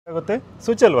ಆಗುತ್ತೆ,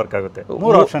 ಸ್ವಿಚ್ ಅಲ್ಲಿ ವರ್ಕ್ ಆಗುತ್ತೆ.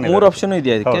 ಮೂರು ಆಪ್ಷನ್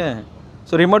ಇದೆಯಾ ಇದಕ್ಕೆ?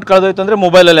 ಸೊ ರಿಮೋಟ್ ಕಳೆದೋಯ್ತು ಅಂದ್ರೆ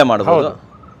ಮೊಬೈಲ್ ಅಲ್ಲೇ ಮಾಡಬಹುದು.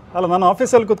 ಅಲ್ಲ, ನಾನು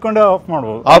ಆಫೀಸಲ್ಲಿ ಕುತ್ಕೊಂಡೆ ಆಫ್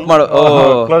ಮಾಡಬಹುದು,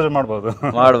 ಕ್ಲೋಸ್ ಮಾಡಬಹುದು.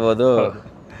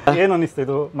 ಏನು ಅನಿಸ್ತು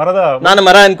ಇದು ಮರದ? ನಾನು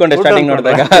ಮರ ಅನ್ಕೊಂಡೆ ಸ್ಟಾರ್ಟಿಂಗ್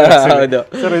ನೋಡಿದಾಗ.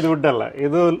 ಸರ್ ಇದು ವುಡ್ ಅಲ್ಲ,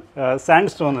 ಇದು ಸ್ಯಾಂಡ್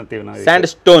ಸ್ಟೋನ್ ಅಂತೀವಿ ನಾವು. And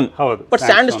stone. ಹೌದು. ಬಟ್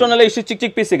ಸ್ಯಾಂಡ್ ಸ್ಟೋನ್ ಅಲ್ಲಿ ಇಷ್ಟು ಚಿಕ್ಕ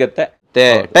ಚಿಕ್ಕ ಪೀಸ್ ಸಿಗುತ್ತೆ.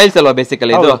 ಟೈಲ್ಸ್ ಅಲ್ವಾ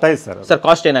ಬೇಸಿಕಲಿ ಇದು? Tiles sir. ಸರ್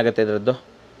ಕಾಸ್ಟ್ ಏನಾಗುತ್ತೆ ಇದರದ್ದು?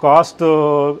 ಕಾಸ್ಟ್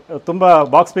ತುಂಬಾ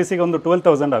ಬಾಕ್ಸ್ ಪೀಸಿಗೆ ಒಂದು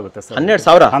 12,000 ಆಗುತ್ತೆ ಸರ್.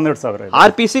 12,000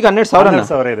 ಆರ್ ಪೀಸಿಗೆ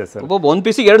 12,000 ಇದೆ ಸರ್. ಒಂದು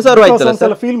ಪೀಸಿಗೆ 2,000 ಆಯ್ತಲ್ಲ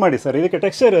ಸರ್. ಫೀಲ್ ಮಾಡಿ ಸರ್, ಇದಕ್ಕೆ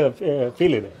ಟೆಕ್ಸ್ಚರ್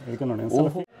ಫೀಲ್ ಇದೆ. ಇದಕ್ಕೆ ನೋಡಿ,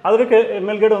 ಅದಕ್ಕೆ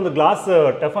ಮೇಲ್ಗಡೆ ಒಂದು ಗ್ಲಾಸ್,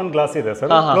 ಟೆಫಾನ್ ಗ್ಲಾಸ್ ಇದೆ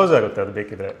ಸರ್, ಕ್ಲೋಸ್ ಆಗುತ್ತೆ. ಅದು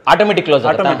ಬೇಕಿದ್ರೆ automatic close,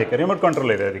 automatic remote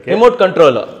control ಇದೆ ಅದಕ್ಕೆ. ರಿಮೋಟ್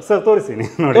ಕಂಟ್ರೋಲ್ ಸರ್ ತೋರಿಸಿ,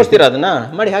 ನೋಡಿ. ತೋರಿಸ್ತೀರಾ ಅದನ್ನ?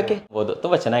 ಮಾಡಿ ಹಾಕಿ.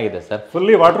 ತುಂಬಾ ಚೆನ್ನಾಗಿದೆ sir.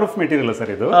 Fully water proof material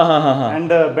sir ಇದು.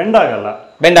 ಅಂಡ್ ಬೆಂಡ್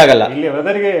ಆಗಲ್ಲ. ಇಲ್ಲಿ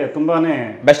ವೆದರ್ಗೆ ತುಂಬಾನೇ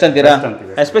ಬೆಸ್ಟ್ ಅಂತೀರಾ?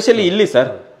 ಎಸ್ಪೆಷಲಿ ಇಲ್ಲಿ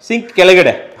ಸರ್ ಸಿಂಕ್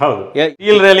ಕೆಳಗಡೆ. ಹೌದು.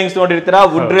 ಸ್ಟೀಲ್ ರೈಲಿಂಗ್ಸ್ ನೋಡಿರ್ತೀರಾ,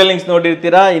 ವುಡ್ ರೈಲಿಂಗ್ಸ್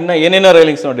ನೋಡಿರ್ತೀರಾ, ಇನ್ನ ಏನೇನೋ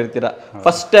ರೈಲಿಂಗ್ಸ್ ನೋಡಿರ್ತೀರಾ.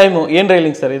 ಫಸ್ಟ್ ಟೈಮ್ ಏನ್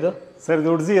ರೈಲಿಂಗ್ ಸರ್ ಇದು? ಸರ್ ಇದು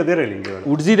ವುಡ್ಸಿ ಅದೇ ರೈಲಿಂಗ್.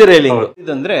 ವುಡ್ಸಿದೆ ರೈಲಿಂಗ್.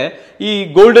 ಇದಂದ್ರೆ ಈ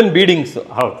ಗೋಲ್ಡನ್ ಬೀಡಿಂಗ್ಸ್.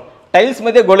 ಹೌದು. ಟೈಲ್ಸ್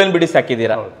ಮಧ್ಯೆ ಗೋಲ್ಡನ್ ಬೀಡಿಂಗ್ಸ್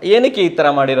ಹಾಕಿದೀರಾ. ಏನಕ್ಕೆ ಈ ತರ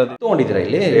ಮಾಡಿರೋದು? ತಗೊಂಡಿದ್ದೀರಾ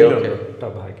ಇಲ್ಲಿ?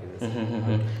 ಟಬ್ ಹಾಕಿದೆ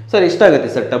ಸರ್. ಇಷ್ಟ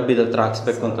ಆಗುತ್ತೆ ಸರ್ ಟಬ್ ಇದ್ರ ಹತ್ರ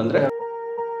ಹಾಕ್ಸ್ಬೇಕು ಅಂತಂದ್ರೆ?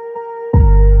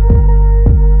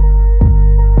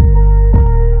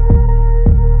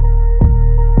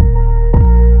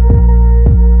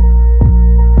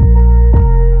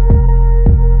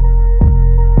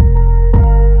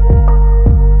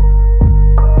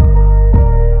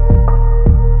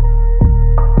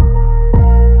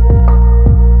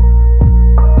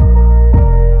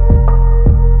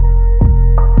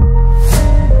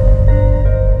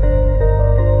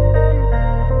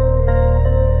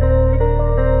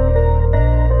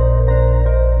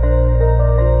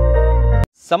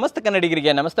 ಸಮಸ್ತ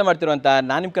ಕನ್ನಡಿಗರಿಗೆ ನಮಸ್ತೆ ಮಾಡ್ತಿರುವಂಥ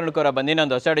ನಾನು ನಿಮ್ಮ ಕನ್ನಡಕರ ಬಂದಿನ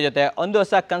ಒಂದು ಹೊಸ ಜೊತೆ, ಒಂದು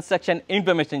ಹೊಸ ಕನ್ಸ್ಟ್ರಕ್ಷನ್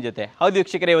ಇನ್ಫಾರ್ಮೇಷನ್ ಜೊತೆ. ಹೌದು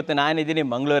ವೀಕ್ಷಕರೇ, ಇವತ್ತು ನಾನಿದ್ದೀನಿ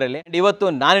ಮಂಗಳೂರಲ್ಲಿ. ಇವತ್ತು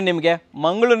ನಾನು ನಿಮಗೆ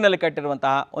ಮಂಗಳೂರಿನಲ್ಲಿ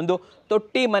ಕಟ್ಟಿರುವಂತಹ ಒಂದು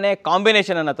ತೊಟ್ಟಿ ಮನೆ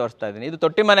ಕಾಂಬಿನೇಷನನ್ನು ತೋರಿಸ್ತಾ ಇದ್ದೀನಿ. ಇದು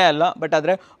ತೊಟ್ಟಿ ಮನೆ ಅಲ್ಲ, ಬಟ್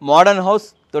ಆದರೆ ಮಾಡರ್ನ್ ಹೌಸ್,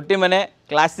 ತೊಟ್ಟಿ ಮನೆ,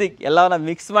 ಕ್ಲಾಸಿಕ್ ಎಲ್ಲವನ್ನ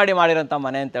ಮಿಕ್ಸ್ ಮಾಡಿರೋಂಥ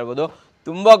ಮನೆ ಅಂತ ಹೇಳ್ಬೋದು.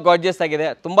 ತುಂಬ ಗಾರ್ಜಿಯಸ್ ಆಗಿದೆ,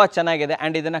 ತುಂಬ ಚೆನ್ನಾಗಿದೆ.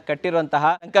 ಆ್ಯಂಡ್ ಇದನ್ನು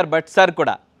ಕಟ್ಟಿರುವಂತಹ ಶಂಕರ್ ಭಟ್ ಸರ್ ಕೂಡ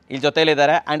ಇಲ್ಲಿ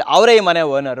ಜೊತೆಯಲ್ಲಿದ್ದಾರೆ. ಆ್ಯಂಡ್ ಅವರೇ ಈ ಮನೆ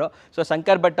ಓನರು. ಸೊ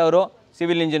ಶಂಕರ್ ಭಟ್ ಅವರು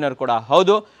ಸಿವಿಲ್ ಇಂಜಿನಿಯರ್ ಕೂಡ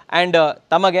ಹೌದು. ಆ್ಯಂಡ್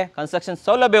ತಮಗೆ ಕನ್ಸ್ಟ್ರಕ್ಷನ್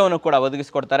ಸೌಲಭ್ಯವನ್ನು ಕೂಡ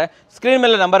ಒದಗಿಸ್ಕೊಡ್ತಾರೆ. ಸ್ಕ್ರೀನ್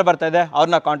ಮೇಲೆ ನಂಬರ್ ಬರ್ತಾ ಇದೆ,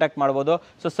 ಅವ್ರನ್ನ ಕಾಂಟ್ಯಾಕ್ಟ್ ಮಾಡ್ಬೋದು.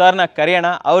 ಸೊ ಸರ್ನ ಕರೆಯೋಣ,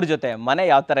 ಅವ್ರ ಜೊತೆ ಮನೆ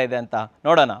ಯಾವ ಥರ ಇದೆ ಅಂತ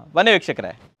ನೋಡೋಣ. ಬನ್ನಿ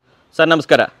ವೀಕ್ಷಕರೇ. ಸರ್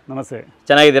ನಮಸ್ಕಾರ. ನಮಸ್ತೆ.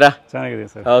 ಚೆನ್ನಾಗಿದ್ದೀರಾ? ಚೆನ್ನಾಗಿದೆ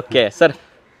ಸರ್. ಓಕೆ ಸರ್,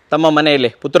 ತಮ್ಮ ಮನೆಯಲ್ಲಿ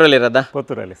ಪುತ್ತೂರಲ್ಲಿ ಇರೋದಾ?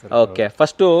 ಪುತ್ತೂರಲ್ಲಿ sir. Okay,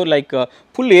 first like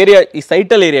full area, ಈ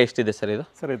ಸೈಟಲ್ ಏರಿಯಾ ಎಷ್ಟಿದೆ ಸರ್ ಇದು?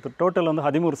 ಸರ್ ಇದು ಟೋಟಲ್ ಒಂದು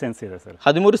 13 ಸೆಂಟ್ಸ್ ಇದೆ ಸರ್.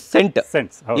 13 ಸೆಂಟ್?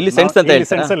 ಇಲ್ಲಿ ಸೆಂಟ್ಸ್ ಅಂತ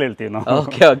ಹೇಳ್ತೀವಿ ನಾವು.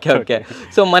 Okay okay okay.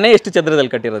 ಸೊ ಮನೆ ಎಷ್ಟು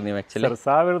ಚದರದಲ್ಲಿ ಕಟ್ಟಿರೋದು ನೀವು ಆಕ್ಚುಲಿ? ಸರ್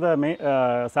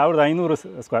 1500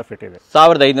 ಸ್ಕ್ವೇರ್ ಫೀಟ್ ಇದೆ.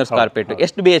 1500 ಸ್ಕ್ವೇರ್ ಫೀಟ್.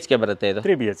 ಎಷ್ಟು BHK ಬರುತ್ತೆ ಇದು?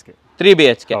 3 BHK. 3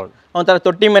 BHK. ಒಂಥರ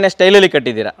ತೊಟ್ಟಿ ಮನೆ ಸ್ಟೈಲಲ್ಲಿ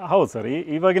ಕಟ್ಟಿದ್ದೀರಾ? ಹೌದು ಸರ್,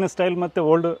 ಇವಾಗಿನ ಸ್ಟೈಲ್ ಮತ್ತೆ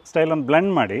ಓಲ್ಡ್ ಸ್ಟೈಲ್ ಅನ್ನು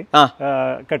ಬ್ಲೆಂಡ್ ಮಾಡಿ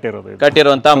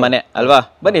ಕಟ್ಟಿರುವಂತ ಮನೆ ಅಲ್ವಾ?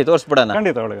 ಬನ್ನಿ ತೋರಿಸ್ಬಿಡೋಣ.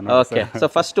 ಖಂಡಿತ ಒಳಗೆ. Okay. So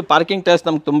first parking tiles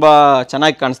ನಮ್ಗೆ ತುಂಬಾ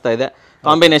ಚೆನ್ನಾಗಿ ಕಾಣಿಸ್ತಾ ಇದೆ,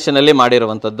 ಕಾಂಬಿನೇಷನ್ ಅಲ್ಲಿ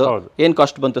ಮಾಡಿರುವಂತದ್ದು. ಏನ್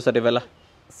ಕಾಸ್ಟ್ ಬಂತು ಸರ್ ಇವೆಲ್ಲ?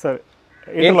 ಸರ್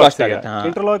ಏನ್ ಕಾಸ್ಟ್ ಆಗುತ್ತೆ?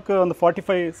 ಇಂಟರ್ಲಾಕ್ ಒಂದು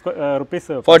 45 ರೂಪೀಸ್.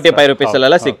 45 ರೂಪೀಸ್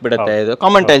ಅಲ್ಲೆಲ್ಲ ಸಿಕ್ಬಿಡುತ್ತೆ. ಇದು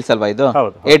ಕಾಮನ್ ಟೈಲ್ಸ್ ಅಲ್ವಾ ಇದು?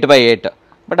 8x8.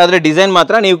 ಬಟ್ ಆದ್ರೆ ಡಿಸೈನ್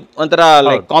ಮಾತ್ರ ನೀವು ಒಂಥರ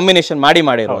ಲೈಕ್ ಕಾಂಬಿನೇಷನ್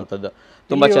ಮಾಡಿರುವಂತದ್ದು.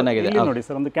 ತುಂಬಾ ಚೆನ್ನಾಗಿದೆ ನೋಡಿ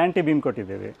ಸರ್. ಒಂದು ಕ್ಯಾಂಟಿ ಬೀಮ್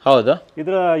ಕೊಟ್ಟಿದ್ದೇವೆ. ಹೌದು.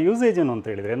 ಇದರ ಯೂಸೇಜ್ ಏನು ಅಂತ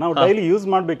ಹೇಳಿದ್ರೆ, ನಾವು ಡೈಲಿ ಯೂಸ್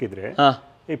ಮಾಡ್ಬೇಕಿದ್ರೆ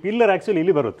ಈ ಪಿಲ್ಲರ್ ಆಕ್ಚುಲಿ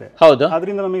ಇಲ್ಲಿ ಬರುತ್ತೆ. ಹೌದು.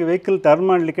 ಅದರಿಂದ ನಮಗೆ ವೆಹಿಕಲ್ ಟರ್ನ್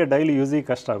ಮಾಡ್ಲಿಕ್ಕೆ ಡೈಲಿ ಯೂಸಿಗೆ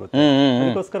ಕಷ್ಟ ಆಗುತ್ತೆ.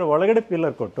 ಅದಕ್ಕೋಸ್ಕರ ಒಳಗಡೆ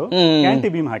ಪಿಲ್ಲರ್ ಕೊಟ್ಟು ಕ್ಯಾಂಟಿ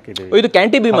ಬೀಮ್ ಹಾಕಿದ್ದೀವಿ. ಇದು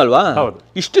ಕ್ಯಾಂಟಿ ಬೀಮ್ ಅಲ್ವಾ? ಹೌದು.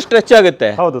 ಇಷ್ಟು ಸ್ಟ್ರೆಚ್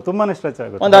ಆಗುತ್ತೆ? ಹೌದು, ತುಂಬಾನೇ ಸ್ಟ್ರೆಚ್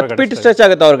ಆಗುತ್ತೆ. ಒಂದು 10 ಫೀಟ್ ಸ್ಟ್ರೆಚ್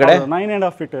ಆಗುತ್ತೆ ಹೊರಗಡೆ.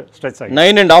 9.5 ಫೀಟ್ ಸ್ಟ್ರೆಚ್ ಆಗಿದೆ.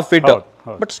 9.5 ಫೀಟ್.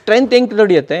 ಬಟ್ ಸ್ಟ್ರೆಂತ್ ಹೆಂಗ್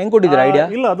ನಡೆಯುತ್ತೆ? ಹೆಂಗ್ ಕೊಟ್ಟಿದ್ದೀರಾ ಐಡಿಯಾ?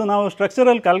 ಇಲ್ಲ, ಅದು ನಾವು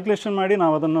ಸ್ಟ್ರಕ್ಚರಲ್ ಕ್ಯಾಲ್ಕುಲೇಷನ್ ಮಾಡಿ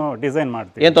ನಾವು ಅದನ್ನು ಡಿಸೈನ್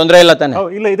ಮಾಡ್ತೀವಿ. ಏನ್ ತೊಂದರೆ ಇಲ್ಲ ತಾನೆ?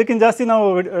 ಇಲ್ಲ, ಇದಕ್ಕಿಂತ ಜಾಸ್ತಿ ನಾವು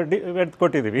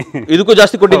ಕೊಟ್ಟಿದ್ದೀವಿ. ಇದಕ್ಕೂ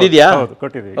ಜಾಸ್ತಿ ಕೊಟ್ಟಿದ್ದೀಯಾ? ಹೌದು,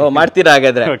 ಕೊಟ್ಟಿದ್ದೀವಿ. ಮಾಡ್ತೀರಾ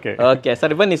ಹಾಗಾದ್ರೆ? ಓಕೆ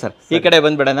ಸರಿ, ಬನ್ನಿ ಸರ್ ಈ ಕಡೆ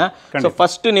ಬಂದ್ಬಿಡೋಣ. ಸೊ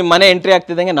ಫಸ್ಟ್ ನಿಮ್ ಮನೆ ಎಂಟ್ರಿ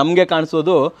ಆಗ್ತಿದ್ದಂಗೆ ನಮ್ಗೆ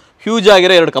ಕಾಣಿಸೋದು ಹ್ಯೂಜ್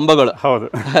ಆಗಿರೋ 2 ಕಂಬಗಳು. ಹೌದು.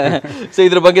 ಸೊ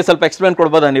ಇದ್ರ ಬಗ್ಗೆ ಸ್ವಲ್ಪ ಎಕ್ಸ್ಪ್ಲೇನ್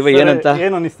ಕೊಡ್ಬೋದಾ ನೀವು? ಏನಂತ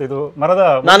ಏನು ಅನಿಸ್ತು ಇದು ಮರದ?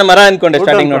 ನಾನು ಮರ ಅನ್ಕೊಂಡೆ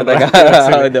ಸ್ಟಾರ್ಟಿಂಗ್ ನೋಡಿದಾಗ.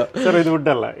 ಹೌದು ಸರ್, ಇದು ವುಡ್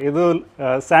ಅಲ್ಲ, ಇದು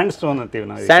ಸ್ಯಾಂಡ್ ಸ್ಟೋನ್ ಅಂತೀವಿ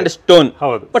ನಾವು. And stone.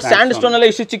 ಹೌದು. ಬಟ್ ಸ್ಯಾಂಡ್ ಸ್ಟೋನ್ ಅಲ್ಲಿ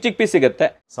ಇಷ್ಟು ಚಿಕ್ಕ ಚಿಕ್ಕ ಪೀಸ್ ಸಿಗುತ್ತೆ.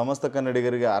 ಸಮಸ್ತ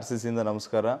ಕನ್ನಡಿಗರಿಗೆ RCC ಇಂದ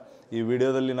ನಮಸ್ಕಾರ. ಈ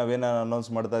ವಿಡಿಯೋದಲ್ಲಿ ನಾವೇನು ಅನೌನ್ಸ್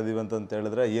ಮಾಡ್ತಾ ಇದ್ದೀವಿ ಅಂತ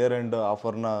ಹೇಳಿದ್ರೆ, ಇಯರ್ ಎಂಡ್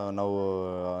ಆಫರ್ನ ನಾವು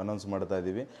ಅನೌನ್ಸ್ ಮಾಡ್ತಾ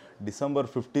ಇದ್ದೀವಿ. ಡಿಸೆಂಬರ್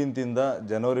 15th ಇಂದ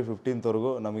ಜನವರಿ 15th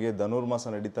ವರೆಗೂ ನಮಗೆ ಧನುರ್ಮಾಸ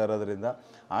ನಡೀತಾ ಇರೋದ್ರಿಂದ,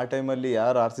 ಆ ಟೈಮಲ್ಲಿ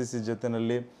ಯಾರು RCC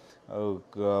ಜೊತೆಯಲ್ಲಿ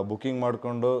ಬುಕ್ಕಿಂಗ್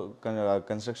ಮಾಡಿಕೊಂಡು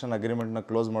construction ಅಗ್ರಿಮೆಂಟ್ನ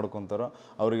close ಮಾಡ್ಕೊತಾರೋ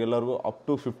ಅವರಿಗೆಲ್ಲರಿಗೂ up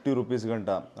to 50 rupees ಗಂಟ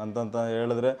ಅಂತ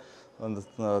ಹೇಳಿದ್ರೆ, ಒಂದು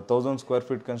 1000 ಸ್ಕ್ವೇರ್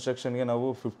ಫೀಟ್ ಕನ್ಸ್ಟ್ರಕ್ಷನ್ಗೆ ನಾವು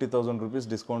 50,000 ರೂಪೀಸ್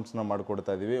ಡಿಸ್ಕೌಂಟ್ಸ್ನ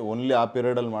ಮಾಡಿಕೊಡ್ತಾ ಇದ್ದೀವಿ. ಓನ್ಲಿ ಆ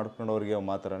ಪೀರಿಯಡಲ್ಲಿ ಮಾಡ್ಕೊಂಡವ್ರಿಗೆ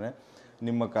ಮಾತ್ರನೇ.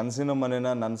 ನಿಮ್ಮ ಕನಸಿನ ಮನೆನ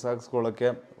ನನಸಾಗಿಸ್ಕೊಳ್ಳೋಕ್ಕೆ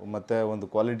ಮತ್ತು ಒಂದು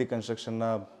ಕ್ವಾಲಿಟಿ ಕನ್ಸ್ಟ್ರಕ್ಷನ್ನ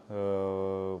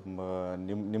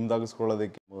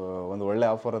ನಿಮ್ದಾಗಿಸ್ಕೊಳ್ಳೋದಕ್ಕೆ ಒಂದು ಒಳ್ಳೆ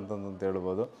ಆಫರ್ ಅಂತ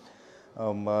ಹೇಳ್ಬೋದು.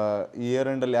 ಈ ಇಯರ್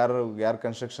ಎಂಡಲ್ಲಿ ಯಾರು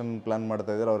ಕನ್ಸ್ಟ್ರಕ್ಷನ್ ಪ್ಲಾನ್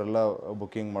ಮಾಡ್ತಾ ಇದ್ದಾರೆ ಅವರೆಲ್ಲ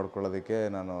ಬುಕ್ಕಿಂಗ್ ಮಾಡ್ಕೊಳ್ಳೋದಕ್ಕೆ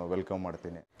ನಾನು ವೆಲ್ಕಮ್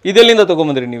ಮಾಡ್ತೀನಿ. ಇದೆಲ್ಲಿಂದ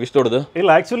ತಗೊಂಬಂದ್ರಿ ನೀವು ಇಷ್ಟು ದೊಡ್ಡದು? ಇಲ್ಲ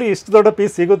ಆಕ್ಚುಲಿ ಇಷ್ಟು ದೊಡ್ಡ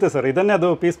ಪೀಸ್ ಸಿಗುತ್ತೆ ಸರ್, ಇದನ್ನೇ ಅದು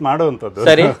ಪೀಸ್ ಮಾಡುವಂತದ್ದು.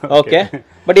 ಸರಿ, ಓಕೆ.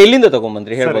 ಬಟ್ ಎಲ್ಲಿಂದ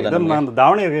ತಗೊಂಬಂದ್ರಿ ಹೇಳ್ಬೋದಾ? ನಾನು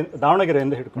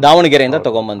ದಾವಣಗೆರೆಯಿಂದ ಹಿಡ್ಕೊಂಡು. ದಾವಣಗೆರೆಯಿಂದ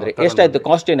ತಗೊಂಬಂದ್ರಿ. ಎಷ್ಟಾಯ್ತು?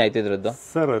 ಕಾಸ್ಟ್ ಏನಾಯ್ತು ಇದ್ರದ್ದು?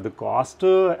 ಸರ್ ಅದು cost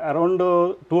around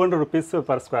 200 rupees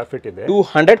per square feet ಇದೆ.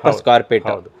 200 per square feet.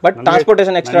 But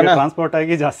transportation ಎಕ್ಸ್ಟ್ರಾನಾ? Transport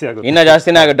ಆಗಿ ಜಾಸ್ತಿ ಆಗುತ್ತೆ. ಇನ್ನ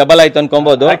ಜಾಸ್ತಿನೇ ಡಬಲ್ ಆಯ್ತು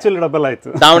ಅನ್ಕೊಬಹುದು. ಆಕ್ಚುಲಿ ಡಬಲ್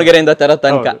ಆಯ್ತು ದಾವಣಗೆರೆಯಿಂದ ತರೋ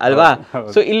ತನಕ ಅಲ್ವಾ?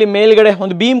 ಸೊ ಇಲ್ಲಿ ಮೇಲ್ಗಡೆ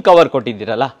ಒಂದು ಬೀಮ್ ಕವರ್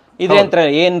ಕೊಟ್ಟಿದ್ದೀರಲ್ಲ, ಇದೇಂತ್ರ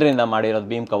ಏನ್ರಿಂದ ಮಾಡಿರೋದು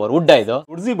ಬೀಮ್ ಕವರ್? ವುಡ್ ಇದು?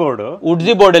 ವುಡ್ಸಿ ಬೋರ್ಡ್.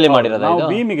 ವುಡ್ಸಿ ಬೋರ್ಡ್ ಅಲ್ಲಿ ಮಾಡಿರೋದು ಇದು?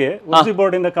 ಬೀಮಿಗೆ ವುಡ್ಸಿ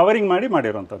ಬೋರ್ಡ್ ಇಂದ ಕವರಿಂಗ್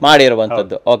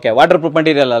ಮಾಡಿರುವಂತದ್ದು. ಓಕೆ, ವಾಟರ್ ಪ್ರೂಫ್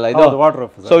ಮೆಟೀರಿಯಲ್ ಅಲ್ಲ ಇದು? Water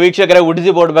proof. ಸೊ ವೀಕ್ಷಕರೇ,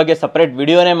 ವುಡ್ಸಿ ಬೋರ್ಡ್ ಬಗ್ಗೆ ಸಪರೇಟ್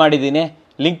ವಿಡಿಯೋನೇ ಮಾಡಿದ್ದೀನಿ,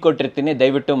 ಲಿಂಕ್ ಕೊಟ್ಟಿರ್ತೀನಿ,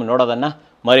 ದಯವಿಟ್ಟು ನೋಡೋದನ್ನ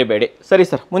ಮರಿಬೇಡಿ. ಸರಿ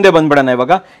ಸರ್, ಮುಂದೆ ಬಂದ್ಬಿಡೋಣ.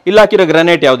 ಇವಾಗ ಇಲ್ಲಿ ಹಾಕಿರೋ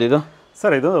ಗ್ರಾನೈಟ್ ಯಾವ್ದು?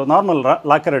 ಸರ್ ಇದು ನಾರ್ಮಲ್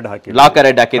ಲಾಕರ್ ರೆಡ್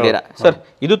ಹಾಕಿದ್ದೀರಾ ಸರ್.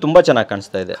 ಇದು ತುಂಬಾ ಚೆನ್ನಾಗಿ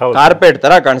ಕಾಣಿಸ್ತಾ ಇದೆ, ಕಾರ್ಪೆಟ್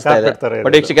ತರ ಕಾಣಿಸ್ತಾ ಇದೆ.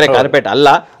 ಬಟ್ ವೀಕ್ಷಕರೇ, ಕಾರ್ಪೆಟ್ ಅಲ್ಲ,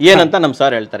 ಏನಂತ ನಮ್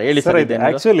ಸರ್ ಹೇಳ್ತಾರೆ, ಹೇಳಿ ಸರ್.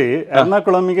 ಆಕ್ಚುಲಿ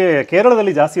ಎರ್ನಾಕುಳಂಗೆ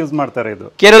ಕೇರಳದಲ್ಲಿ ಜಾಸ್ತಿ ಯೂಸ್ ಮಾಡ್ತಾರೆ. ಇದು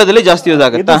ಕೇರಳದಲ್ಲಿ ಜಾಸ್ತಿ ಯೂಸ್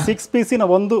ಆಗುತ್ತೆ. 6 ಪೀಸ್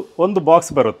ಒಂದು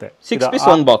ಬಾಕ್ಸ್ ಬರುತ್ತೆ. 6 ಪೀಸ್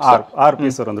ಒಂದು ಬಾಕ್ಸ್, 6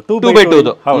 ಪೀಸ್ ಒಂದು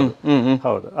 2x2.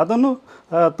 ಹೌದು, ಅದನ್ನು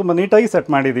ತುಂಬಾ ನೀಟಾಗಿ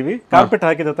ಸೆಟ್ ಮಾಡಿದೀವಿ. ಕಾರ್ಪೆಟ್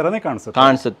ಹಾಕಿದ ತರನೇ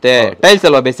ಕಾಣಿಸುತ್ತೆ. ಟೈಲ್ಸ್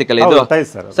ಅಲ್ವಾ ಬೇಸಿಕಲಿ ಇದು?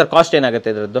 Tiles sir. ಸರ್ ಕಾಸ್ಟ್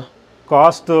ಏನಾಗುತ್ತೆ ಇದ್ರದ್ದು?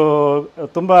 ಕಾಸ್ಟ್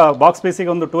ತುಂಬಾ ಬಾಕ್ಸ್ ಪೀಸಿಗೆ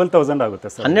ಒಂದು 12,000 ಆಗುತ್ತೆ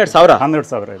ಸರ್.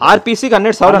 12,000. 6 ಪೀಸಿಗೆ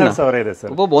 12,000 ಇದೆ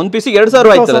ಸರ್. ಒಂದು ಪೀಸಿಗೆ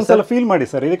 2,000 ಆಯ್ತಲ್ಲ ಸರ್. ಫೀಲ್ ಮಾಡಿ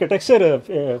ಸರ್, ಇದಕ್ಕೆ ಟೆಕ್ಸ್ಚರ್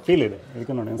ಫೀಲ್ ಇದೆ.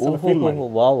 ಇದಕ್ಕೆ ನೋಡಿ ಫೀಲ್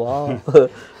ಮಾಡಿ.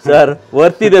 ಸರ್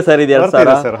ವರ್ತ್ ಇದೆ ಸರ್ ಇದು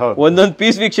 2,000. ಒಂದೊಂದು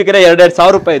ಪೀಸ್ ವೀಕ್ಷಕರೇ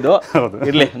 2,000 ರೂಪಾಯಿದು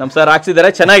ಇರ್ಲಿ. ನಮ್ ಸರ್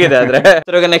ಹಾಕ್ಸಿದಾರೆ, ಚೆನ್ನಾಗಿದೆ. ಆದ್ರೆ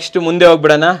ಇವಾಗ ನೆಕ್ಸ್ಟ್ ಮುಂದೆ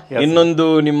ಹೋಗ್ಬಿಡೋಣ. ಇನ್ನೊಂದು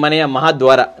ನಿಮ್ ಮನೆಯ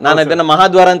ಮಹಾದ್ವಾರ. ನಾನು ಅದನ್ನ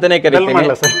ಮಹಾದ್ವಾರ ಅಂತಾನೆ ಕರಿತೀನಿ.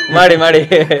 ಮಾಡಿ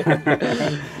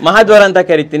ಮಹಾದ್ವಾರ ಅಂತ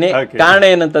ಕರಿತೀನಿ. ಕಾರಣ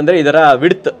ಏನಂತಂದ್ರೆ ಇದರ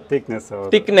ವಿಡ್ತ್,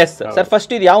 ಥಿಕ್ನೆಸ್. ಸರ್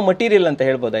ಫಸ್ಟ್ ಇದು ಯಾವ ಮಟೀರಿಯಲ್ ಅಂತ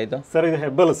ಹೇಳ್ಬೋದಾ ಇದು? ಸರ್ ಇದು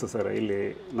ಹೆಬ್ಬಲಸು ಸರ್. ಇಲ್ಲಿ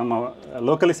ನಮ್ಮ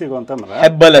ಲೋಕಲಿ ಸಿಗುವಂತ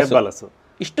ಹೆಬ್ಬಲಸು.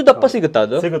 ಇಷ್ಟು ದಪ್ಪ ಸಿಗುತ್ತಾ?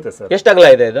 ಅದು ಸಿಗುತ್ತೆ ಸರ್. ಎಷ್ಟು ಅಗಲ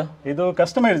ಇದೆ ಇದು? ಇದು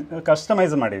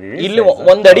ಕಸ್ಟಮೈಸ್ ಮಾಡಿದೀವಿ. ಇಲ್ಲಿ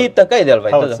 1 ಅಡಿ ತನಕ ಇದೆ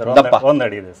ಅಲ್ವಾ ಇದು ದಪ್ಪ? 1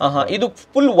 ಅಡಿ ಇದೆ. ಇದು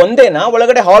ಫುಲ್ ಒಂದೇನಾ?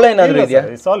 ಒಳಗಡೆ ಹಾಲ್ ಏನಾದ್ರು ಇದೆಯಾ?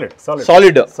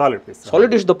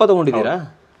 ಸಾಲಿಡ್ ಇಷ್ಟು ದಪ್ಪ ತಗೊಂಡಿದ್ದೀರಾ?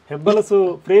 ಹೆಬ್ಬಲಸು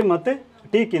ಫ್ರೇಮ್ ಮತ್ತೆ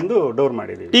ಟೀಕ್ ಇಂದು ಡೋರ್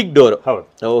ಮಾಡಿದೀವಿ. Teak door.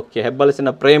 Okay, ಹೆಬ್ಬಲಸಿನ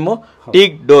frame,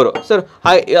 teak door. Sir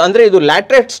ಅಂದ್ರೆ ಇದು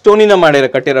ಲ್ಯಾಟ್ರೈಟ್ ಸ್ಟೋನಿನ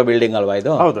ಕಟ್ಟಿರೋ ಬಿಲ್ಡಿಂಗ್ ಅಲ್ವಾ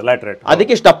ಇದು? ಹೌದು, ಲ್ಯಾಟ್ರೈಟ್.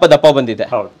 ಅದಕ್ಕೆ ದಪ್ಪ ಬಂದಿದೆ.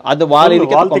 ಅದು ವಾಲ್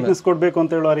ಥಿಕ್ನೆಸ್ ಕೊಡಬೇಕು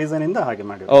ಅಂತ ಹೇಳೋ ರೀಸನ್ ಇಂದ ಹಾಗೆ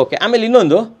ಮಾಡಿ. ಓಕೆ, ಆಮೇಲೆ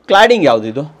ಇನ್ನೊಂದು ಕ್ಲಾಡಿಂಗ್ ಯಾವ್ದು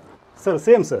ಇದು? Sir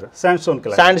same sir,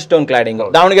 and stone cladding.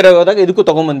 Davanagere ಹೋದಾಗ ಇದಕ್ಕೂ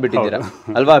ತಗೊಂಡ್ಬಂದ್ಬಿಟ್ಟಿದ್ದೀರಾ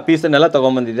ಅಲ್ವಾ? ಪೀಸ್ ಅನ್ನೆಲ್ಲ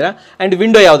ತಗೊಂಡ್ಬಂದಿದ್ದೀರಾ. ಅಂಡ್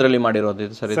ವಿಂಡೋ ಯಾವ್ದ್ರಲ್ಲಿ ಮಾಡಿರೋದು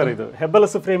ಇದು ಸರ್? ಇದು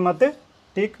ಹೆಬ್ಬಲಸು ಫ್ರೇಮ್ ಮತ್ತೆ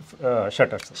ಟೀಕ್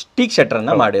ಶಟರ್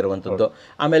ಅನ್ನ ಮಾಡಿರುವಂತದ್ದು.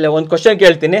 ಆಮೇಲೆ ಒಂದು ಕ್ವಶನ್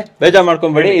ಕೇಳ್ತೀನಿ, ಬೇಜಾರ್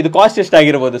ಮಾಡ್ಕೊಂಬೇಡಿ. ಇದು ಕಾಸ್ಟ್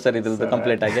ಎಷ್ಟಾಗಿರ್ಬೋದು ಸರ್ ಇದ್ರದ್ದು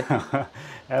ಕಂಪ್ಲೀಟ್ ಆಗಿ?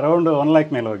 ಅರೌಂಡ್ 1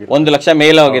 lakh ಮೇಲೆ ಹೋಗಿದೆ. 1 ಲಕ್ಷ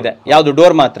ಮೇಲೆ ಹೋಗಿದೆ. ಯಾವ್ದು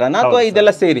ಡೋರ್ ಮಾತ್ರನಾ ಅಥವಾ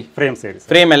ಇದೆಲ್ಲ ಸೇರಿ?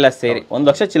 ಫ್ರೇಮ್ ಎಲ್ಲ ಸೇರಿ 1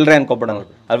 ಲಕ್ಷ ಚಿಲ್ಲರೆ ಅನ್ಕೊಬಿಡೋಣ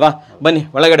ಅಲ್ವಾ? ಬನ್ನಿ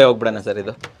ಒಳಗಡೆ ಹೋಗ್ಬಿಡೋಣ ಸರ್.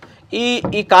 ಇದು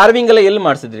ಈ ಕಾರ್ವಿಂಗ್ ಎಲ್ಲ ಎಲ್ಲಿ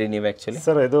ಮಾಡಿಸಿದ್ರಿ ನೀವು ಆಕ್ಚುಲಿ?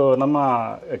 ಸರ್ ಇದು ನಮ್ಮ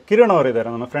ಕಿರಣ್ ಅವರು ಇದ್ದಾರೆ,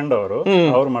 ನಮ್ಮ ಫ್ರೆಂಡ್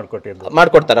ಅವರು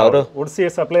ಮಾಡ್ಕೊಡ್ತಾರ. ಅವರು ವುಡ್ಸಿ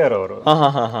ಸಪ್ಲೈಯರ್ ಅವರು.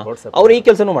 ಅವ್ರು ಈ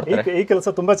ಕೆಲಸನೂ ಮಾಡ್ತಾರೆ. ಈ ಕೆಲಸ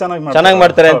ತುಂಬಾ ಚೆನ್ನಾಗಿ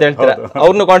ಮಾಡ್ತಾರೆ ಅಂತ ಹೇಳ್ತೀರಾ?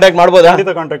 ಅವ್ರನ್ನು ಕಾಂಟ್ಯಾಕ್ಟ್ ಮಾಡ್ಬೋದಾ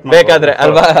ಬೇಕಾದ್ರೆ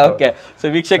ಅಲ್ವಾ? ಓಕೆ,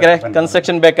 ಸೊ ವೀಕ್ಷಕರೇ,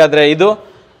 ಕನ್ಸ್ಟ್ರಕ್ಷನ್ ಬೇಕಾದ್ರೆ ಇದು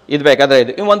ಬೇಕಾದ್ರೆ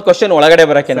ಇದು. ಒಂದು ಕ್ವಶನ್ ಒಳಗಡೆ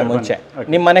ಬರಕ್ಕೆ ಮುಂಚೆ,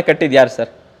 ನಿಮ್ ಮನೆ ಕಟ್ಟಿದ್ ಯಾರು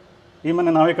ಸರ್? ಈ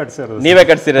ಮನೆ ನೀವೇ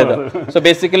ಕಟ್ಸಿರೋದು. So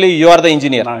basically you are the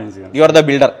engineer, you are the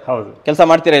builder. ಕೆಲಸ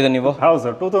ಮಾಡ್ತೀರಾ ಇದು ನೀವು? ಹೌದು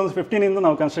ಸರ್, 2015 ಇಂದ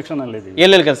ನಾವು ಕನ್ಸ್ಟ್ರಕ್ಷನ್ ಅಲ್ಲಿ ಇದ್ದೀವಿ.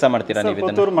 ಎಲ್ಲೆಲ್ಲಿ ಕೆಲಸ ಮಾಡ್ತೀರಾ ನೀವು?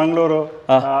 ಪುತ್ತೂರು, ಮಂಗಳೂರು,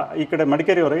 ಈ ಕಡೆ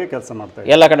ಮಡಿಕೇರಿವರೆಗೆ ಕೆಲಸ ಮಾಡ್ತಾ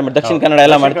ಎಲ್ಲ ಕಡೆ, ದಕ್ಷಿಣ ಕನ್ನಡ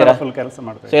ಎಲ್ಲ ಮಾಡ್ತೀರಾ? ಕೆಲಸ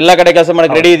ಮಾಡ್ತಾ. ಸೊ ಎಲ್ಲ ಕಡೆ ಕೆಲಸ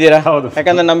ಮಾಡಕ್ಕೆ ರೆಡಿ ಇದ್ದೀರಾ?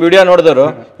 ಯಾಕಂದ್ರೆ ನಮ್ಮ ವಿಡಿಯೋ ನೋಡಿದವರು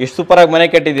ಇಷ್ಟು ಸೂಪರ್ ಆಗಿ ಮನೆ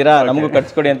ಕಟ್ಟಿದ್ದೀರಾ, ನಮಗೂ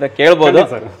ಕಟ್ಸ್ಕೊಡಿ ಅಂತ ಕೇಳ್ಬೋದು.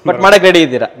 ಬಟ್ ಮಾಡಕ್ ರೆಡಿ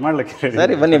ಇದ್ದೀರಾ?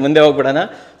 ಸರಿ, ಬನ್ನಿ ಮುಂದೆ ಹೋಗ್ಬಿಡೋಣ.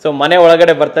 ಸೊ ಮನೆ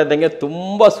ಒಳಗಡೆ ಬರ್ತಾ ಇದ್ದಂಗೆ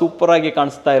ತುಂಬಾ ಸೂಪರ್ ಆಗಿ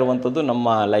ಕಾಣಿಸ್ತಾ ಇರುವಂತದ್ದು ನಮ್ಮ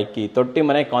ಈ ತೊಟ್ಟಿ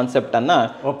ಮನೆ ಕಾನ್ಸೆಪ್ಟ್ ಅನ್ನ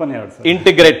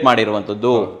ಇಂಟಿಗ್ರೇಟ್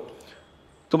ಮಾಡಿರುವಂತದ್ದು.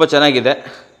 ತುಂಬಾ ಚೆನ್ನಾಗಿದೆ.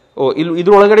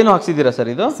 ಇದ್ರ ಒಳಗಡೆನೂ ಹಾಕ್ಸಿದ್ದೀರಾ ಸರ್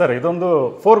ಇದು? ಸರ್ ಇದೊಂದು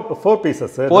 4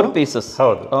 ಪೀಸಸ್. 4 ಪೀಸಸ್.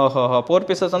 ಹೌದು. 4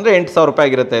 ಪೀಸಸ್ ಅಂದ್ರೆ 8,000 ರೂಪಾಯಿ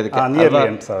ಆಗಿರುತ್ತೆ ಇದಕ್ಕೆ.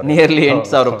 ನಿಯರ್ಲಿ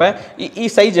 8,000 ರೂಪಾಯಿ. ಈ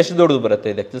ಸೈಜ್ ಎಷ್ಟು ದೊಡ್ಡದು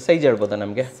ಬರುತ್ತೆ ಇದಕ್ಕೆ? ಸೈಜ್ ಹೇಳ್ಬೋದಾ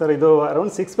ನಮಗೆ? ಸರ್ ಇದು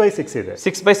ಅರೌಂಡ್ 6x6 ಇದೆ.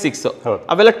 6x6.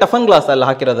 ಅವೆಲ್ಲ ಟಫನ್ ಗ್ಲಾಸ್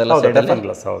ಅಲ್ಲ ಹಾಕಿರೋದಲ್ಲ ಸೈಡ್ ಅಲ್ಲಿ? Toughen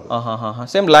glass. ಹೌದು.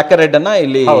 ಸೇಮ್ ಲಾಕರ್ ರೆಡ್ ಅನ್ನ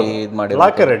ಇಲ್ಲಿ ಇದು ಮಾಡಿರೋದು.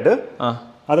 Locker red.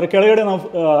 ಅದ್ರ ಕೆಳಗಡೆ ನಾವು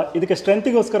ಇದಕ್ಕೆ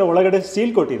ಸ್ಟ್ರೆಂತ್ಗೋಸ್ಕರ ಒಳಗಡೆ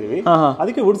ಸ್ಟೀಲ್ ಕೊಟ್ಟಿದೀವಿ.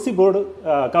 ಅದಕ್ಕೆ ವುಡ್ಸಿ ಬೋರ್ಡ್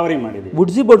ಕವರಿಂಗ್ ಮಾಡಿದೀವಿ.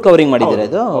 ವುಡ್ಸಿ ಬೋರ್ಡ್ ಕವರಿಂಗ್ ಮಾಡಿದ್ದೀರಾ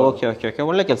ಇದು? ಓಕೆ ಓಕೆ ಓಕೆ,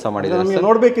 ಒಳ್ಳೆ ಕೆಲಸ ಮಾಡಿದ್ದೀರಾ. ನಮಗೆ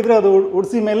ನೋಡ್ಬೇಕಿದ್ರೆ ಅದು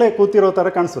ವುಡ್ಸಿ ಮೇಲೆ ಕೂತಿರೋ ತರ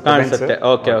ಕಾಣಿಸುತ್ತೆ.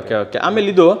 Okay okay okay.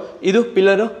 ಆಮೇಲೆ ಇದು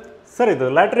ಪಿಲ್ಲರ್ ಸರ್, ಇದು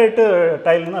ಲ್ಯಾಟರೈಟ್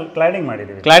ಟೈಲ್ ನ ಕ್ಲಾಡಿಂಗ್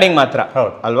ಮಾಡಿದೀವಿ. ಕ್ಲಾಡಿಂಗ್ ಮಾತ್ರ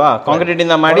ಅಲ್ವಾ? ಕಾಂಕ್ರೀಟ್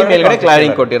ಇಂದ ಮಾಡಿ ಮೇಲ್ಗಡೆ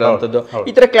ಕ್ಲಾಡಿಂಗ್ ಕೊಟ್ಟಿರೋಂಥದ್ದು.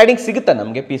 ಈ ತರ ಕ್ಲಾಡಿಂಗ್ ಸಿಗುತ್ತಾ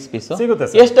ನಮಗೆ? ಪೀಸ್ ಸಿಗುತ್ತೆ.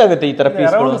 ಎಷ್ಟಾಗುತ್ತೆ ಈ ತರ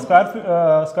ಪೀಸ್?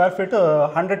 ಸ್ಕ್ವೇರ್ ಫೀಟ್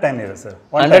 110 ಇದೆ ಸರ್.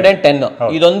 110.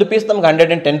 ಇದೊಂದು ಪೀಸ್ ನಮ್ಗೆ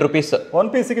 110 ರೂಪೀಸ್. 1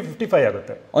 ಪೀಸಿಗೆ 55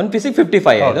 ಆಗುತ್ತೆ. 1 ಪೀಸಿಗೆ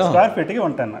 55. ಇದು ಸ್ಕ್ವೇರ್ ಫೀಟ್ಗೆ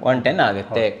 110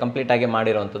 ಆಗುತ್ತೆ ಕಂಪ್ಲೀಟ್ ಆಗಿ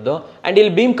ಮಾಡಿರೋಂಥದ್ದು. ಅಂಡ್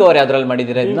ಇಲ್ಲಿ ಬೀಮ್ ಕವರ್ ಯಾವ್ದ್ರಲ್ಲಿ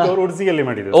ಮಾಡಿದಿರಾ? ವುಡ್ಸಿಯಲ್ಲಿ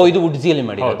ಮಾಡಿದ್ದೀವಿ. ಓ, ಇದು ವುಡ್ಸಿಯಲ್ಲಿ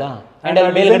ಮಾಡಿರೋದಾ? ಅಂಡ್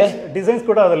ಅಲ್ಲಿ ಮೇಲ್ಗಡೆ ಡಿಸೈನ್ಸ್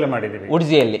ಕೂಡ ಅದರಲ್ಲೇ ಮಾಡಿದ್ದೀವಿ.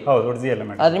 ವುಡ್ಸಿಯಲ್ಲಿ. ಹೌದು, ವುಡ್ಸಿಯಲ್ಲಿ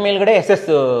ಮಾಡಿ. ಅದ್ರ ಮೇಲ್ಗಡೆ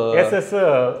ಎಸ್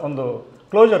ಒಂದು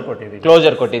ಕ್ಲೋಸರ್ ಕೊಟ್ಟಿದ್ದೀವಿ.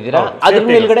 ಕ್ಲೋಸರ್ ಕೊಟ್ಟಿದ್ದೀರಾ? ಅದ್ರ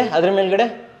ಮೇಲ್ಗಡೆ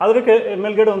ಅದಕ್ಕೆ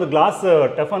ಮೇಲ್ಗಡೆ ಒಂದು ಗ್ಲಾಸ್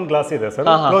ಟೆಫನ್ ಗ್ಲಾಸ್ ಇದೆ ಸರ್,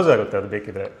 ಕ್ಲೋಸ್ ಆಗುತ್ತೆ ಅದು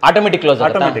ಬೇಕಿದ್ರೆ. Automatic close,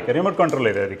 automatic remote control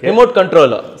ಇದೆ ಅದಕ್ಕೆ. ರಿಮೋಟ್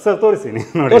ಕಂಟ್ರೋಲ್ ಸರ್ ತೋರಿಸ್ತೀನಿ,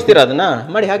 ತೋರಿಸ್ತೀರಾ ಅದನ್ನ?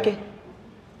 ಮಾಡಿ ಹಾಕಿ.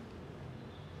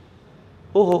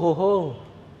 ಓಹೋ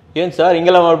ಏನ್ ಸರ್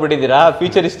ಹಿಂಗೆಲ್ಲ ಮಾಡ್ಬಿಟ್ಟಿದ್ದೀರಾ,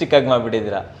 ಫ್ಯೂಚರಿಸ್ಟಿಕ್ ಆಗಿ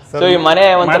ಮಾಡ್ಬಿಟ್ಟಿದ್ದೀರಾ. ಸೊ ಈ ಮನೆ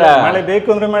ಒಂಥರ ಮಳೆ ಬೇಕು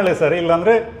ಅಂದ್ರೆ ಮಳೆ ಸರ್, ಇಲ್ಲ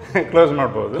ಅಂದ್ರೆ ಕ್ಲೋಸ್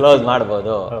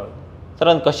ಮಾಡ್ಬೋದು. ಸರ್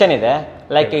ಒಂದು ಕ್ವಶನ್ ಇದೆ,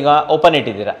 ಲೈಕ್ ಈಗ ಓಪನ್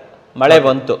ಇಟ್ಟಿದ್ದೀರಾ, ಮಳೆ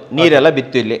ಬಂತು, ನೀರೆಲ್ಲ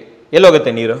ಬಿತ್ತು, ಇಲ್ಲಿ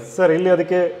ಎಲ್ಲೋಗುತ್ತೆ ನೀರು ಸರ್? ಇಲ್ಲಿ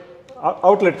ಅದಕ್ಕೆ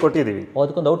ಔಟ್ಲೆಟ್ ಕೊಟ್ಟಿದ್ದೀವಿ.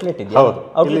 ಅದಕ್ಕೊಂದು ಔಟ್ಲೆಟ್ ಇದೆ.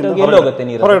 ಔಟ್ಲೆಟ್ ಎಲ್ಲಿ ಹೋಗುತ್ತೆ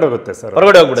ನೀರು? ಹೊರಗಡೆ ಹೋಗುತ್ತೆ ಸರ್,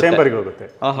 ಹೊರಗಡೆ ಹೋಗ್ಬಿಡುತ್ತೆ, ಚೇಂಬರ್ಗೆ ಹೋಗುತ್ತೆ.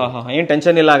 ಏನ್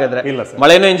ಟೆನ್ಷನ್ ಇಲ್ಲ ಹಾಗಾದ್ರೆ. ಇಲ್ಲ ಸರ್,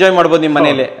 ಮಳೆನೂ ಎಂಜಾಯ್ ಮಾಡ್ಬೋದು ನಿಮ್ಮ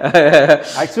ಮನೇಲಿ.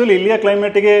 ಆಕ್ಚುಲಿ ಇಲ್ಲಿಯ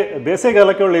ಕ್ಲೈಮೇಟ್ಗೆ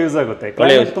ಬೇಸಿಗೆಗಾಲಕ್ಕೆ ಒಳ್ಳೆ ಯೂಸ್ ಆಗುತ್ತೆ,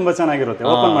 ಕ್ಲೈಮೇಟ್ ತುಂಬಾ ಚೆನ್ನಾಗಿರುತ್ತೆ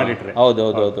ಓಪನ್ ಮಾಡಿಟ್ರೆ. ಹೌದು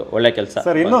ಒಳ್ಳೆ ಕೆಲಸ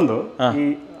ಸರ್. ಇನ್ನೊಂದು ಈ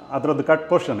ಅದ್ರದ್ದು ಕಟ್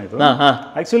ಪೋರ್ಷನ್ ಇದು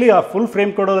ಆಕ್ಚುಲಿ ಆ ಫುಲ್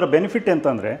ಫ್ರೇಮ್ ಕೊಡೋದ್ರ ಬೆನಿಫಿಟ್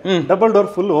ಅಂತಂದ್ರೆ ಡಬಲ್ ಡೋರ್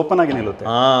ಫುಲ್ ಓಪನ್ ಆಗಿ ನಿಲ್ಲುತ್ತೆ,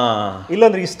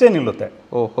 ಇಲ್ಲಾಂದ್ರೆ ಇಷ್ಟೇ ನಿಲ್ಲುತ್ತೆ.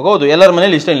 ಹೌದು, ಎಲ್ಲರ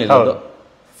ಮನೇಲಿ ಇಷ್ಟೇ ನಿಲ್ಲೋದು,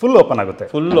 ಫುಲ್ ಓಪನ್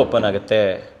ಆಗುತ್ತೆ.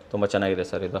 ತುಂಬ ಚೆನ್ನಾಗಿದೆ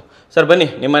ಸರ್ ಇದು. ಸರ್ ಬನ್ನಿ,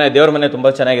 ನಿಮ್ಮ ಮನೆ ದೇವ್ರ ಮನೆ ತುಂಬ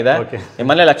ಚೆನ್ನಾಗಿದೆ. ನಿಮ್ಮ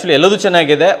ಮನೇಲಿ ಆಕ್ಚುಲಿ ಎಲ್ಲದೂ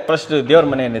ಚೆನ್ನಾಗಿದೆ, ಫಸ್ಟ್ ದೇವ್ರ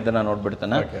ಮನೆ ಏನಿದೆ ನಾನು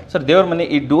ನೋಡ್ಬಿಡ್ತಾನೆ. ಸರ್ ದೇವ್ರ ಮನೆ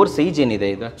ಈ ಡೋರ್ ಸೈಜ್ ಏನಿದೆ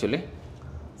ಇದು ಆಕ್ಚುಲಿ?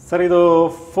 ಸರ್ ಇದು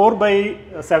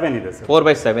 4x7 ಇದೆ ಸರ್.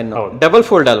 4x7 ಡಬಲ್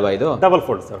ಫೋಲ್ಡ್ ಅಲ್ವಾ ಇದು? Double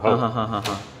fold sir.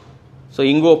 ಸೊ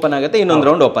ಹಿಂಗೂ ಓಪನ್ ಆಗುತ್ತೆ, ಇನ್ನೊಂದು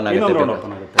ರೌಂಡ್ ಓಪನ್ ಆಗುತ್ತೆ,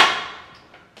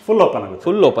 ಫುಲ್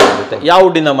ಓಪನ್ ಆಗುತ್ತೆ. ಯಾವ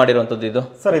ವುಡ್ಡಿಂದ ಮಾಡಿರುವಂತದ್ದು ಇದು?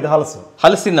 ಸರ್ ಇದು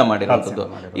ಹಲಸಿಂದ ಮಾಡಿರುವಂತದ್ದು.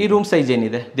 ಈ ರೂಮ್ ಸೈಜ್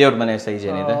ಏನಿದೆ, ದೇವ್ರ ಮನೆ ಸೈಜ್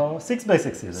ಏನಿದೆ?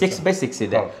 6x6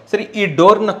 ಇದೆ. ಸರಿ, ಈ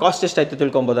ಡೋರ್ ನ ಕಾಸ್ಟ್ ಎಷ್ಟಾಯ್ತು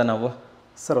ತಿಳ್ಕೊಬೋದಾ ನಾವು?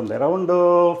 ಸರ್ ಒಂದು ಅರೌಂಡ್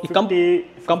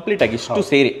ಕಂಪ್ಲೀಟ್ ಆಗಿ ಇಷ್ಟು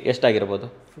ಸೇರಿ ಎಷ್ಟಾಗಿರ್ಬೋದು?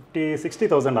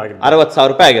 50,000-60,000 ಆಗಿದೆ. 60,000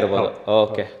 ರೂಪಾಯಿ ಆಗಿರ್ಬೋದು.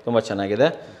 ಓಕೆ, ತುಂಬಾ ಚೆನ್ನಾಗಿದೆ,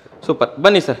 ಸೂಪರ್.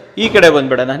 ಬನ್ನಿ ಸರ್, ಈ ಕಡೆ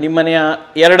ಬಂದ್ಬಿಡೋಣ. ನಿಮ್ಮ ಮನೆಯ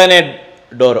ಎರಡನೇ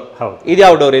ಡೋರ್. ಇದು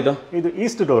ಯಾವ ಡೋರ್ ಇದು? ಇದು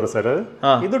ಈಸ್ಟ್ ಡೋರ್ ಸರ್.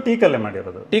 ಇದು ಟೀಕಲ್ಲೇ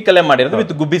ಮಾಡಿರೋದು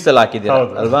ವಿತ್ ಗುಬ್ಬಿಸ್ ಎಲ್ಲ ಹಾಕಿದ್ದೀರಾ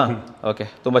ಅಲ್ವಾ? ಓಕೆ,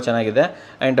 ತುಂಬಾ ಚೆನ್ನಾಗಿದೆ.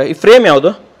 ಅಂಡ್ ಈ ಫ್ರೇಮ್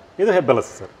ಯಾವುದು? ಇದು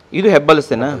ಹೆಬ್ಬಲಸ್ ಸರ್. ಇದು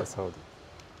ಹೆಬ್ಬಲಸ್ಸೇನಾ? ಹೌದು.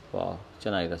 ವಾಹ್,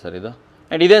 ಚೆನ್ನಾಗಿದೆ ಸರ್ ಇದು.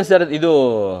 ಅಂಡ್ ಇದೇನು ಸರ್ ಇದು?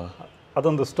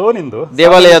 ಅದೊಂದು ಸ್ಟೋನ್ ಇಂದು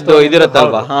ದೇವಾಲಯದ್ದು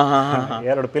ಇದಿರುತ್ತಲ್ವಾ?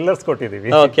 ಎರಡು ಪಿಲ್ಲರ್ಸ್ ಕೊಟ್ಟಿದೀವಿ.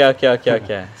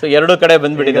 ಓಕೆ. ಸೊ ಎರಡು ಕಡೆ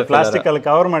ಬಂದ್ಬಿಟ್ಟಿದೆ. ಪ್ಲಾಸ್ಟಿಕ್ ಅಲ್ಲಿ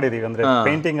ಕವರ್ ಮಾಡಿದೀವಿ, ಅಂದ್ರೆ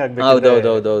ಪೇಂಟಿಂಗ್ ಆಗಬೇಕು.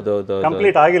 ಹೌದು.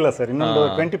 ಕಂಪ್ಲೀಟ್ ಆಗಿಲ್ಲ ಸರ್, ಇನ್ನೊಂದು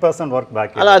 20% ವರ್ಕ್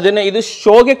ಬಾಕಿ. ಅಲ್ಲ, ಅದನ್ನ ಇದು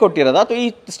ಶೋಗೆ ಕೊಟ್ಟಿರೋದಾ ಅಥವಾ ಈ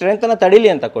ಸ್ಟ್ರೆಂತ್ ಅನ್ನ ತಡಿಲಿ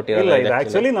ಅಂತ ಕೊಟ್ಟಿರೋದು? ಇಲ್ಲ, ಇದು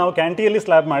ಆಕ್ಚುಲಿ ನಾವು ಕ್ಯಾಂಟಿಯಲ್ಲಿ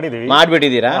ಸ್ಲಾಬ್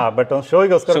ಮಾಡ್ಬಿಟ್ಟಿದ್ದೀರಾ, ಬಟ್ ಒಂದು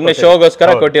ಶೋಗೋಸ್ಕರ, ಸುಮ್ಮನೆ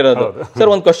ಶೋಗೋಸ್ಕರ ಕೊಟ್ಟಿರೋದು.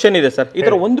 ಸರ್ ಒಂದು ಕ್ವಶನ್ ಇದೆ ಸರ್,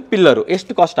 ಇದರ ಒಂದು ಪಿಲ್ಲರ್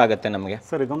ಎಷ್ಟು ಕಾಸ್ಟ್ ಆಗುತ್ತೆ ನಮಗೆ?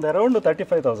 ಸರ್ ಇದೊಂದು ಅರೌಂಡ್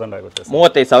 35,000 ಆಗುತ್ತೆ.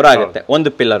 35,000 ಆಗುತ್ತೆ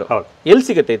ಒಂದು ಪಿಲ್ಲರ್. ಎಲ್ಲಿ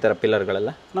ಸಿಗುತ್ತೆ ಈ ತರ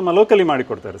ಪಿಲ್ಲರ್ಗಳೆಲ್ಲ? ನಮ್ಮ ಲೋಕಲ್ ಮಾಡಿ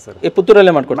ಕೊಡ್ತಾರೆ ಸರ್.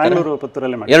 ಪುತ್ತೂರಲ್ಲೇ ಮಾಡ್ಕೊಡ್ತಾರೆ? ಬ್ಯಾಂಗ್ಳೂರು,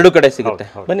 ಪುತ್ತೂರಲ್ಲೇ ಎರಡು ಕಡೆ ಸಿಗುತ್ತೆ.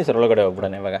 ಬನ್ನಿ ಸರ್, ಒಳಗಡೆ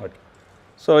ಹೋಗ್ಬಿಡೋಣ ಇವಾಗ.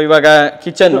 ಸೊ ಇವಾಗ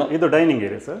ಕಿಚನ್, ಇದು ಡೈನಿಂಗ್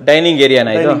ಏರಿಯಾ ಸರ್. ಡೈನಿಂಗ್ ಏರಿಯಾನ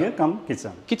ಇದು?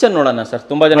 ಕಿಚನ್ ನೋಡೋಣ ಸರ್,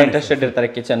 ತುಂಬಾ ಜನ ಇಂಟ್ರೆಸ್ಟೆಡ್ ಇರ್ತಾರೆ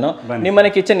ಕಿಚನ್. ನಿಮ್ಮ ಮನೆ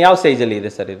ಕಿಚನ್ ಯಾವ ಸೈಜ್ ಅಲ್ಲಿ ಇದೆ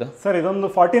ಸರ್ ಇದು? ಸರ್ ಇದೊಂದು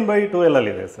 14x12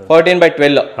 ಅಲ್ಲಿ ಇದೆ ಸರ್.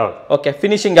 14x12. ಓಕೆ,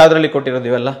 ಫಿನಿಶಿಂಗ್ ಯಾವ್ದ್ರಲ್ಲಿ ಕೊಟ್ಟಿರೋದು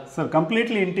ಇವೆಲ್ಲ? ಸರ್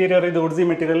ಕಂಪ್ಲೀಟ್ಲಿ ಇಂಟೀರಿಯರ್ ಇದು ವುಡ್ಸಿ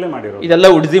ಮೆಟೀರಿಯಲ್ ಮಾಡಿರೋದು. ಇದೆಲ್ಲ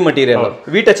ವುಡ್ಸಿ ಮೆಟೀರಿಯಲ್.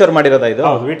 ವಿ ಟಚ್ ಅವ್ರು ಮಾಡಿರೋದಾ ಇದು?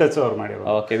 ಹೌದು, ವಿ ಟಚ್ ಅವ್ರು ಮಾಡಿರೋದು.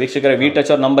 ಓಕೆ ವೀಕ್ಷಕರೇ, ವಿ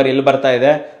ಟಚ್ ಅವ್ರ ನಂಬರ್ ಇಲ್ಲಿ ಬರ್ತಾ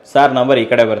ಇದೆ, ಸರ್ ನಂಬರ್ ಈ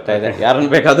ಕಡೆ ಬರ್ತಾ ಇದೆ. ಯಾರನ್ನ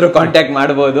ಬೇಕಾದ್ರೂ ಕಾಂಟ್ಯಾಕ್ಟ್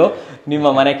ಮಾಡಬಹುದು, ನಿಮ್ಮ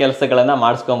ಮನೆ ಕೆಲಸಗಳನ್ನ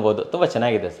ಮಾಡಿಸ್ಕೊಬಹುದು. ತುಂಬಾ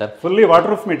ಚೆನ್ನಾಗಿದೆ sir. Fully water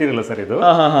proof material sir ಇದು.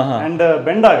 ಅಂಡ್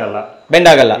ಬೆಂಡ್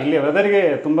ಆಗಲ್ಲ. ಇಲ್ಲಿ ವೆದರ್ಗೆ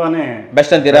ತುಂಬಾನೇ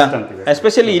ಬೆಸ್ಟ್ ಅಂತೀರಾ?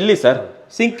 ಎಸ್ಪೆಷಲಿ ಇಲ್ಲಿ ಸರ್,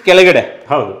 ಸಿಂಕ್ ಕೆಳಗಡೆ.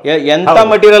 ಹೌದು, ಎಂತ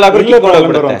ಮಟೀರಿಯಲ್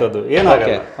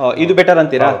ಇದು ಬೆಟರ್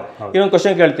ಅಂತೀರಾ? ಇನ್ನೊಂದು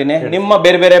ಕ್ವಶನ್ ಕೇಳ್ತೀನಿ, ನಿಮ್ಮ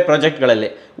ಬೇರೆ ಬೇರೆ ಪ್ರಾಜೆಕ್ಟ್ ಗಳಲ್ಲಿ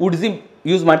ವುಡ್ಸಿ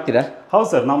ಯೂಸ್ ಮಾಡ್ತೀರಾ? ಹೌದು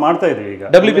ಸರ್, ನಾವು ಮಾಡ್ತಾ ಇದೀವಿ. ಈಗ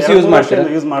WPC ಯೂಸ್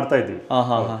ಮಾಡ್ತಾ ಇದೀವಿ.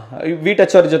 ವಿ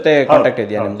ಟಚ್ ಅವ್ರ ಜೊತೆ ಕಾಂಟ್ಯಾಕ್ಟ್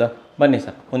ಇದೆಯಾ ನಿಮ್ದು? ಬನ್ನಿ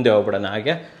ಸರ್, ಮುಂದೆ ಹೋಗ್ಬಿಡೋಣ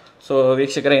ಹಾಗೆ. ಸೊ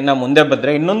ವೀಕ್ಷಕರೇ, ಇನ್ನ ಮುಂದೆ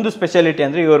ಬಂದ್ರೆ ಇನ್ನೊಂದು ಸ್ಪೆಷಾಲಿಟಿ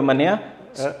ಅಂದ್ರೆ ಇವ್ರ ಮನೆಯ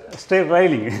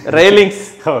ರೈಲಿಂಗ್ಸ್.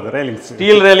 ಹೌದು, ರೈಲಿಂಗ್ಸ್.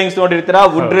 ಸ್ಟೀಲ್ ರೈಲಿಂಗ್ಸ್ ನೋಡಿರ್ತೀರಾ,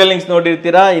 ವುಡ್ ರೈಲಿಂಗ್ಸ್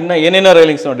ನೋಡಿರ್ತೀರಾ, ಇನ್ನ ಏನೇನೋ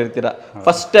ರೈಲಿಂಗ್ಸ್ ನೋಡಿರ್ತೀರಾ.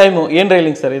 ಫಸ್ಟ್ ಟೈಮ್ ಏನ್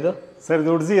ರೈಲಿಂಗ್ ಸರ್ ಇದು? ಸರ್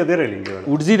ಇದು ವುಡ್ಸಿ ಅದೇ railing.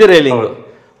 ವುಡ್ಸಿದೆ railing,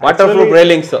 water proof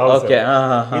railings. Okay.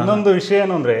 ಇನ್ನೊಂದು ವಿಷಯ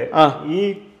ಏನು ಅಂದ್ರೆ, ಈ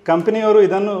ಕಂಪನಿಯವರು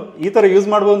ಇದನ್ನು ಈ ತರ ಯೂಸ್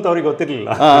ಮಾಡಬಹುದು ಅಂತ ಅವ್ರಿಗೆ ಗೊತ್ತಿರಲಿಲ್ಲ.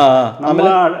 ನಮ್ಮ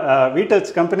ವಿ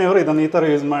ಟಚ್ ಕಂಪನಿಯವರು ಇದನ್ನು ಈ ತರ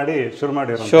ಯೂಸ್ ಮಾಡಿ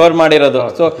ಶೋರ್ ಮಾಡಿರೋದು.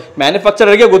 ಸೊ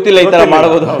ಮ್ಯಾನುಫ್ಯಾಕ್ಚರರ್ಗೆ ಗೊತ್ತಿಲ್ಲ ಈ ತರ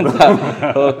ಮಾಡಬಹುದು ಅಂತ.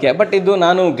 ಓಕೆ, ಬಟ್ ಇದು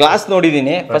ನಾನು ಗ್ಲಾಸ್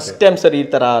ನೋಡಿದೀನಿ ಫಸ್ಟ್ ಟೈಮ್ ಸರ್. ಈ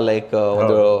ತರ ಲೈಕ್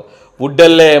ಒಂದು ವುಡ್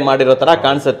ಅಲ್ಲೇ ಮಾಡಿರೋ ತರ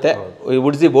ಕಾಣಿಸುತ್ತೆ,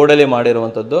 ವುಡ್ಸಿ ಬೋರ್ಡ್ ಅಲ್ಲಿ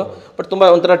ಮಾಡಿರುವಂತದ್ದು. ಬಟ್ ತುಂಬಾ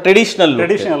ಒಂಥರ ಟ್ರೆಡಿಷನಲ್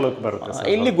ಲುಕ್ ಬರುತ್ತೆ.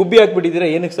 ಇಲ್ಲಿ ಗುಬ್ಬಿ ಹಾಕ್ಬಿಟ್ಟಿದ್ದೀರಾ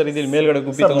ಏನಕ್ಕೆ ಸರ್? ಇಲ್ಲಿ ಮೇಲ್ಗಡೆ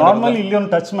ಗುಬ್ಬಿ ನಾರ್ಮಲ್ ಇಲ್ಲಿ ಒಂದು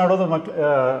ಟಚ್ ಮಾಡೋದು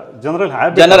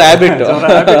ಜನರ ಹ್ಯಾಬಿಟ್.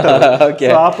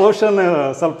 ಆ ಪೋರ್ಷನ್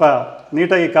ಸ್ವಲ್ಪ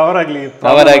ನೀಟಾಗಿ ಕವರ್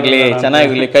ಆಗ್ಲಿ,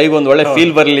 ಚೆನ್ನಾಗಿರ್ಲಿ, ಕೈಗೊಂದು ಒಳ್ಳೆ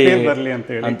ಫೀಲ್ ಬರ್ಲಿ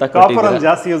ಅಂತ ಕಾಪರ್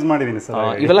ಜಾಸ್ತಿ ಯೂಸ್ ಮಾಡಿದೀನಿ ಸರ್.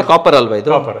 ಇವೆಲ್ಲ ಕಾಪರ್ ಅಲ್ವಾ?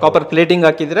 ಇದು ಕಾಪರ್ ಪ್ಲೇಟಿಂಗ್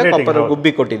ಹಾಕಿದ್ರೆ ಕಾಪರ್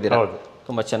ಗುಬ್ಬಿ ಕೊಟ್ಟಿದ್ದೀರಾ,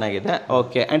 ತುಂಬಾ ಚೆನ್ನಾಗಿದೆ.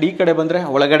 ಓಕೆ, ಅಂಡ್ ಈ ಕಡೆ ಬಂದ್ರೆ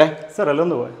ಒಳಗಡೆ ಸರ್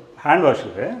ಅಲ್ಲೊಂದು ಹ್ಯಾಂಡ್ ವಾಶ್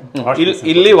ಇದೆ.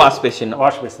 ಇಲ್ಲಿ ವಾಶ್ ಬೇಸಿನ್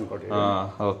ಕೊಟ್ಟಿದ್ದೀವಿ.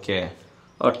 ಓಕೆ,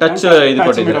 ಟಚ್ ಇದು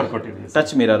ಕೊಟ್ಟಿದ್ದೀರಾ?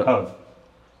 ಟಚ್ ಮಿರರ್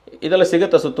ಇದೆಲ್ಲ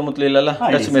ಸಿಗುತ್ತಾ ಸುತ್ತಮುತ್ತಲು? ಇಲ್ಲೆಲ್ಲ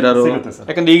ಟಚ್ ಮಿರರ್,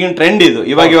 ಯಾಕಂದ್ರೆ ಈಗಿನ ಟ್ರೆಂಡ್ ಇದು,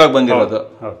 ಇವಾಗ ಬಂದಿರೋದು.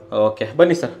 ಓಕೆ,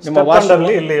 ಬನ್ನಿ ಸರ್, ನಿಮ್ಮ ವಾಶ್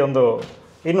ಅಲ್ಲಿ ಇಲ್ಲಿ ಒಂದು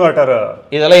ಇನ್ವರ್ಟರ್,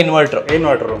 ಇದೆಲ್ಲ ಇನ್ವರ್ಟರ್.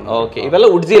 ಓಕೆ, ಇವೆಲ್ಲ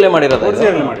ವುಡ್ಸಿಯಲ್ಲೇ ಮಾಡಿರೋದು.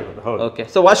 ಓಕೆ,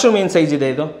 ಸೊ ವಾಶ್ರೂಮ್ ಏನ್ ಸೈಜ್ ಇದೆ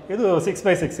ಇದು? ಇದು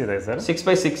 6x6 ಇದೆ ಸರ್.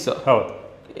 6x6. ಹೌದು.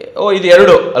 ಓ, ಇದು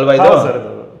ಎರಡು ಅಲ್ವಾ ಇದು?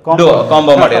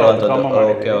 ಕಾಂಬೋ ಮಾಡಿರುವಂತದ್ದು.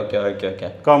 Okay okay okay okay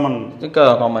common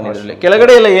ಇದರಲ್ಲಿ.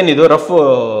 ಕೆಳಗಡೆ ಎಲ್ಲ ಏನಿದು ರಫ್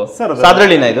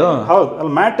ಸಾದ್ರಳ್ಳಿನ ಇದು? ಹೌದು,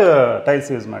 ಅಲ್ಲಿ ಮ್ಯಾಟ್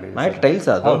ಟೈಲ್ಸ್ ಯೂಸ್ ಮಾಡಿ. ಮ್ಯಾಟ್ ಟೈಲ್ಸ್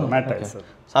ಅದು? ಮ್ಯಾಟ್ ಟೈಲ್ಸ್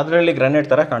ಸಾದ್ರಳ್ಳಿ ಗ್ರಾನೈಟ್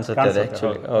ತರ ಕಾಣಿಸುತ್ತೆ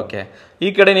ಆಕ್ಚುಲಿ. ಓಕೆ, ಈ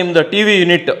ಕಡೆ ನಿಮ್ದು ಟಿವಿ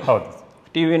ಯೂನಿಟ್. ಹೌದು,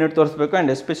 ಟಿವಿ ಯೂನಿಟ್ ತೋರಿಸ್ಬೇಕು.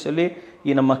 ಅಂಡ್ ಎಸ್ಪೆಷಲಿ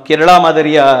ಈ ನಮ್ಮ ಕೇರಳ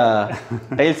ಮಾದರಿಯ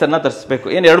ಟೈಲ್ಸ್ ಅನ್ನ ತರಿಸ್ಬೇಕು.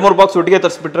 ಏನ್ 2-3 ಬಾಕ್ಸ್ ಒಟ್ಟಿಗೆ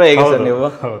ತರಿಸ್ಬಿಟ್ರೆ ಹೇಗೆ ಸರ್ ನೀವು?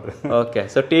 ಓಕೆ,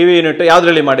 ಸೊ ಟಿವಿ ಯೂನಿಟ್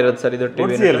ಯಾವ್ದ್ರಲ್ಲಿ ಮಾಡಿರೋದು ಸರ್ ಇದು?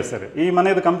 ಟಿವಿ ಸರ್ ಈ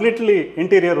ಮನೆದು ಕಂಪ್ಲೀಟ್ಲಿ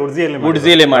ಇಂಟೀರಿಯರ್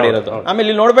ವುಡ್ಸಿಯಲ್ಲಿ ಮಾಡಿರೋದು. ಆಮೇಲೆ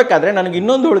ಇಲ್ಲಿ ನೋಡ್ಬೇಕಾದ್ರೆ ನನಗೆ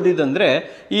ಇನ್ನೊಂದು ಉಳಿದಿದ್ದಂದ್ರೆ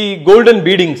ಈ ಗೋಲ್ಡನ್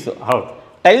ಬೀಡಿಂಗ್ಸ್. ಹೌದು,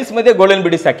 ಟೈಲ್ಸ್ ಮಧ್ಯೆ ಗೋಲ್ಡನ್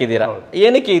ಬಿಡಿಸ್ ಹಾಕಿದೀರಾ.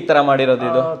 ಏನಕ್ಕೆ ಈ ತರ ಮಾಡಿರೋದು?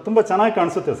 ಇದು ತುಂಬಾ ಚೆನ್ನಾಗಿ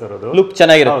ಕಾಣಿಸುತ್ತೆ ಸರ್, ಅದು ಲುಕ್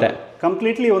ಚೆನ್ನಾಗಿರುತ್ತೆ.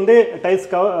 ಕಂಪ್ಲೀಟ್ಲಿ ಒಂದೇ ಟೈಲ್ಸ್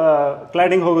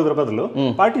ಕ್ಲಾಡಿಂಗ್ ಹೋಗೋದ್ರ ಬದಲು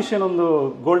ಪಾರ್ಟಿಷನ್ ಒಂದು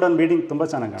ಗೋಲ್ಡನ್ ಬೀಡಿಂಗ್ ತುಂಬಾ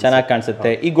ಚೆನ್ನಾಗಿ ಕಾಣಿಸುತ್ತೆ.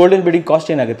 ಈ ಗೋಲ್ಡನ್ ಬೀಡಿಂಗ್ ಕಾಸ್ಟ್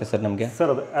ಏನಾಗುತ್ತೆ ಸರ್ ನಮಗೆ?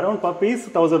 ಸರ್ ಅದು ಅರೌಂಡ್ ಪರ್ ಪೀಸ್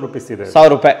 1000 ರೂಪೀಸ್ ಇದೆ.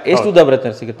 1000 ರೂಪಾಯಿ. ಎಷ್ಟು ಉದ್ದ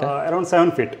ಬರುತ್ತೆ ಸಿಗುತ್ತೆ? Around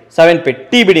 7 feet. 7 feet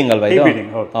T breeding ಅಲ್ವಾ ಇದು?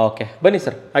 ಓಕೆ, ಬನ್ನಿ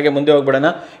ಸರ್ ಹಾಗೆ ಮುಂದೆ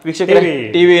ಹೋಗ್ಬಿಡೋಣ. ವೀಕ್ಷಕರೇ,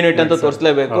 ಟಿವಿ ಯೂನಿಟ್ ಅಂತ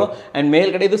ತೋರಿಸಲೇಬೇಕು. ಅಂಡ್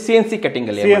ಮೇಲ್ಗಡೆ ಇದು CNC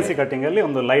ಕಟಿಂಗ್ ಅಲ್ಲಿ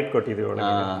ಒಂದು ಲೈಟ್ ಕೊಟ್ಟಿದ್ದೀವಿ.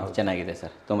 ಚೆನ್ನಾಗಿದೆ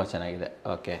ಸರ್, ತುಂಬಾ ಚೆನ್ನಾಗಿದೆ.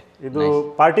 ಓಕೆ, ಇದು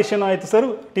ಪಾರ್ಟಿಷನ್ ಆಯ್ತು ಸರ್,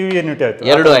 ಟಿವಿ ಯೂನಿಟ್ ಆಯ್ತು,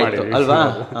 ಎರಡು ಆಯ್ತು ಅಲ್ವಾ?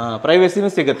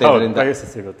 ಪ್ರೈವಸಿನೂ ಸಿಗುತ್ತೆ ಇದರಿಂದ.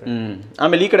 ಸಿಗುತ್ತೆ.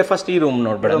 ಆಮೇಲೆ ಈ ಕಡೆ ಫಸ್ಟ್ ಈ ರೂಮ್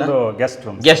ನೋಡ್ಬೇಡ,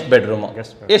 ಗೆಸ್ಟ್ ಬೆಡ್ರೂಮ್.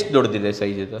 ಎಷ್ಟು ದೊಡ್ಡದಿದೆ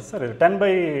ಸೈಜ್ ಇದು? ಸರ್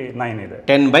 10x9 ಇದೆ.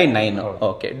 10x9.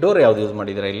 ಓಕೆ, ಡೋರ್ ಯಾವ್ದು ಯೂಸ್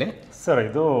ಮಾಡಿದಿರಾ ಇಲ್ಲಿ? ಸರ್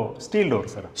ಇದು steel door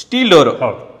sir. Steel door?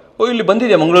 ಹೌದು. ಓ, ಇಲ್ಲಿ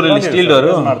ಬಂದಿದೆ ಮಂಗಳೂರಲ್ಲಿ ಸ್ಟೀಲ್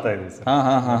ಡೋರ್ ಮಾಡ್ತಾ ಇದೀವಿ ಸರ್.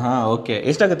 ಹಾ. ಓಕೆ,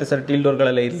 ಎಷ್ಟಾಗುತ್ತೆ ಸರ್ ಸ್ಟೀಲ್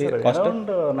ಡೋರ್ಗಳೆಲ್ಲ ಇಲ್ಲಿ ಕಾಸ್ಟ್?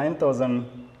 ಅರೌಂಡ್ 9000.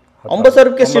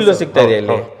 9000ಕ್ಕೆ ಸ್ಟೀಲ್ ಡೋರ್ ಸಿಗ್ತಾ ಇದೆ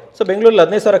ಇಲ್ಲಿ. ಸೊ ಬೆಂಗಳೂರಲ್ಲಿ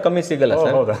 15,000 ಕಮ್ಮಿ ಸಿಗಲ್ಲ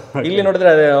ಸರ್. ಇಲ್ಲಿ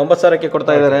ನೋಡಿದ್ರೆ 9,000ಕ್ಕೆ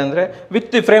ಕೊಡ್ತಾ ಇದ್ದಾರೆ. ಅಂದ್ರೆ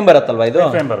ವಿತ್ ಫ್ರೇಮ್ ಬರುತ್ತಲ್ವಾ ಇದು?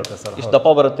 ಫ್ರೇಮ್ ಬರುತ್ತೆ ಸರ್. ಇಷ್ಟು ದಪ್ಪ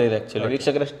ಬರುತ್ತೆ ಇದು ಆಕ್ಚುಲಿ.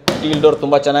 ವೀಕ್ಷಕರ, ಸ್ಟೀಲ್ ಡೋರ್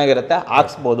ತುಂಬಾ ಚೆನ್ನಾಗಿರುತ್ತೆ,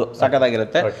 ಹಾಕ್ಸ್ಬೋದು,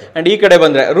 ಸಖತ್ತಾಗಿರುತ್ತೆ. ಅಂಡ್ ಈ ಕಡೆ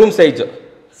ಬಂದ್ರೆ ರೂಮ್ ಸೈಜ್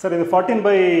ಸರ್ ಇದು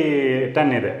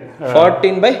 14x10 ಇದೆ.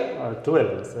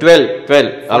 14x12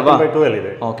 ಅಲ್ವಾ? 12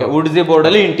 ಇದೆ. ಓಕೆ, ವುಡ್ಸಿ ಬೋರ್ಡ್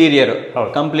ಅಲ್ಲಿ ಇಂಟೀರಿಯರ್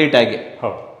ಕಂಪ್ಲೀಟ್ ಆಗಿ.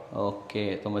 ಓಕೆ,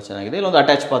 ತುಂಬಾ ಚೆನ್ನಾಗಿದೆ. ಇಲ್ಲೊಂದು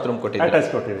ಅಟ್ಯಾಚ್ ಬಾತ್ರೂಮ್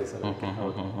ಕೊಟ್ಟಿದ್ದೀವಿ ಸರ್.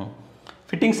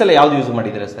 ಫಿಟ್ಟಿಂಗ್ಸ್ ಎಲ್ಲ ಯಾವ್ದು ಯೂಸ್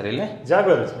ಮಾಡಿದ್ದೀರಾ ಸರ್ ಇಲ್ಲಿ?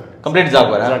 Jaguar, complete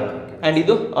Jaguar. ಅಂಡ್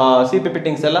ಇದು CP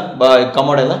ಫಿಟ್ಟಿಂಗ್ಸ್ ಎಲ್ಲ,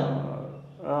 ಕಮೋಡ್ ಎಲ್ಲ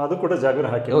ಅದು ಕೂಡ ಜಾಗ್ವಾರ್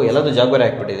ಹಾಕಿ. ಎಲ್ಲದೂ ಜಾಗ್ವಾರ್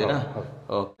ಹಾಕಿಬಿಟ್ಟಿದ್ದೀರಾ?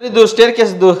 ಇದು ಸ್ಟೇರ್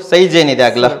ಕೇಸ್ ಸೈಜ್ ಏನಿದೆ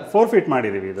ಆಗಲ್ಲ? 4 ಫೀಟ್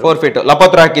ಮಾಡಿದೀವಿ. 4 ಫೀಟ್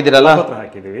ಲಪತ್ರ ಹಾಕಿದಿರಲ್ಲ?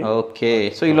 ಹಾಕಿದೀವಿ. ಓಕೆ,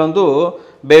 ಸೊ ಇಲ್ಲೊಂದು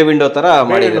ಬೇ ವಿಂಡೋ ತರ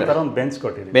ಮಾಡಿದ್ದೀರಾ,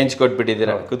 ಬೆಂಚ್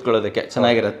ಕೊಟ್ಬಿಟ್ಟಿದ್ದೀರಾ ಕೂತ್ಕೊಳ್ಳೋದಕ್ಕೆ,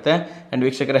 ಚೆನ್ನಾಗಿರುತ್ತೆ. ಅಂಡ್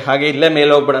ವೀಕ್ಷಕರೇ, ಹಾಗೆ ಇಲ್ಲೇ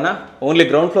ಮೇಲೆ ಹೋಗ್ಬಿಡೋಣ. ಓನ್ಲಿ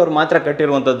ಗ್ರೌಂಡ್ ಫ್ಲೋರ್ ಮಾತ್ರ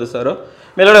ಕಟ್ಟಿರುವಂತದ್ದು ಸರ್.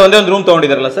 ಮೇಲ್ಗಡೆ ಒಂದೇ ಒಂದು ರೂಮ್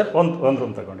ತಗೊಂಡಿದ್ದೀರಲ್ಲ ಸರ್? ಒಂದು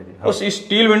ರೂಮ್ ತಗೊಂಡಿದ್ದೀವಿ. ಈ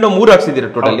ಸ್ಟೀಲ್ ವಿಂಡೋ 3 ಹಾಕ್ಸಿದ್ದೀರಾ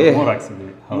ಟೋಟಲಿ?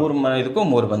 3 ಇದಕ್ಕೂ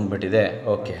 3 ಬಂದ್ಬಿಟ್ಟಿದೆ.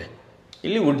 ಓಕೆ,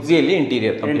 ಇಲ್ಲಿ ವುಡ್ಸಿಯಲ್ಲಿ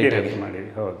ಇಂಟೀರಿಯರ್ ಕಂಪ್ಲೀಟ್ ಆಗಿ ಮಾಡಿವಿ.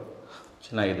 ಹೌದು,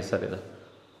 ಚೆನ್ನಾಗಿದೆ ಸರ್ ಇದು.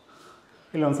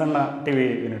 ಇಲ್ಲಿ ಒಂದು ಸಣ್ಣ ಟಿವಿ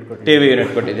ಯೂನಿಟ್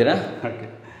ಕೊಟ್ಟಿದ್ದೀರಾ?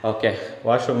 ಓಕೆ,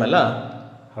 ವಾಶ್ರೂಮ್ ಎಲ್ಲ.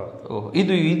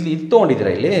 ಇದು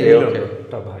ತೊಗೊಂಡಿದ್ದೀರಾ ಇಲ್ಲಿ?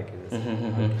 ಟಬ್ ಹಾಕಿದೆ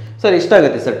ಸರ್.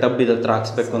 ಎಷ್ಟಾಗುತ್ತೆ ಸರ್ ಟಬ್ ಇದ್ರ ಹತ್ರ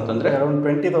ಹಾಕ್ಸ್ಬೇಕು ಅಂತಂದ್ರೆ? ಅರೌಂಡ್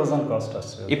 20,000 ಕಾಸ್ಟ್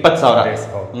ಅಷ್ಟೇ.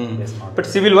 20,000. ಬಟ್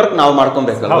ಸಿವಿಲ್ ವರ್ಕ್ ನಾವು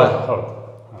ಮಾಡ್ಕೊಬೇಕಲ್ವಾ?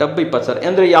 ಟಬ್ 20,000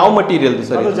 ಅಂದ್ರೆ ಯಾವ ಮಟೀರಿಯಲ್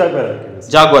ಸರ್?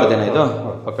 ಜಾಗ್ವಾರ್ದೇನಾ ಇದು?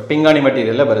 ಓಕೆ, ಪಿಂಗಾಣಿ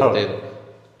ಮಟೀರಿಯಲ್ ಬರುತ್ತೆ ಇದು.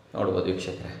 ನೋಡ್ಬೋದು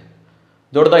ವೀಕ್ಷಕರೇ,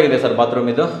 ದೊಡ್ಡದಾಗಿದೆ ಸರ್ ಬಾತ್ರೂಮ್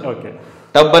ಇದು. ಓಕೆ,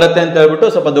 ಟಬ್ ಬರುತ್ತೆ ಅಂತ ಹೇಳ್ಬಿಟ್ಟು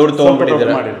ಸ್ವಲ್ಪ ದೊಡ್ಡ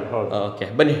ತೊಗೊಂಡ್ಬಿಟ್ಟಿದ್ದೀರಾ? ಓಕೆ,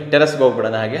 ಬನ್ನಿ ಟೆರಸ್ಗೆ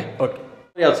ಹೋಗ್ಬಿಡೋಣ ಹಾಗೆ. ಓಕೆ,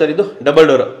 ಯಾವ್ದು ಸರ್ ಇದು? Double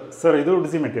door sir. ಇದು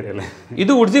ವುಡ್ಸಿ ಮೆಟೀರಿಯಲ್.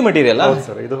 ಇದು ವುಡ್ಸಿ ಮೆಟೀರಿಯಲ್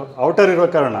ಸರ್. ಇದು ಔಟರ್ ಇರೋ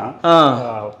ಕಾರಣ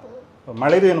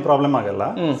ಮಳೆದು ಏನು ಪ್ರಾಬ್ಲಮ್ ಆಗಲ್ಲ,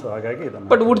 ಸೊ ಹಾಗಾಗಿ ಇದನ್ನ.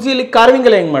 ಬಟ್ ವುಡ್ಸಿಯಲ್ಲಿ ಕಾರ್ವಿಂಗ್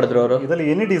ಎಲ್ಲ ಹೆಂಗ್ ಮಾಡಿದ್ರು ಅವರು? ಇದರಲ್ಲಿ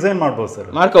ಎನಿ ಡಿಸೈನ್ ಮಾಡ್ಬೋದು ಸರ್.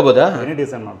 ಮಾಡ್ಕೋಬೋದಾ? ಎನಿ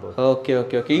ಡಿಸೈನ್ ಮಾಡ್ಬೋದು. Okay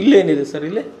okay okay. ಇಲ್ಲೇನಿದೆ ಸರ್?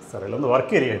 ಇಲ್ಲಿ ಸರ್ ಇಲ್ಲೊಂದು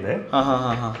ವರ್ಕ್ ಏರಿಯಾ ಇದೆ.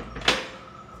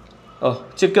 ಓಹ್,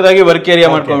 ಚಿಕ್ಕದಾಗಿ ವರ್ಕ್ ಏರಿಯಾ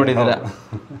ಮಾಡ್ಕೊಂಡ್ಬಿಟ್ಟಿದ್ದೀರಾ.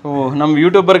 ನಮ್ಮ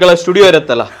ಯೂಟ್ಯೂಬರ್ಗಳ ಸ್ಟುಡಿಯೋ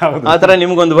ಇರುತ್ತಲ್ಲ, ಆ ಥರ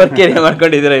ನಿಮ್ಗೊಂದು ವರ್ಕ್ ಏರಿಯಾ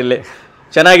ಮಾಡ್ಕೊಂಡಿದ್ದೀರಾ ಇಲ್ಲಿ.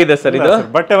 ಚೆನ್ನಾಗಿದೆ ಸರ್ ಇದು.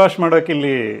 ಬಟ್ಟೆ ವಾಶ್ ಮಾಡೋಕೆ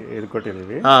ಇಲ್ಲಿ ಇದು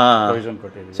ಕೊಟ್ಟಿದ್ದೀವಿ.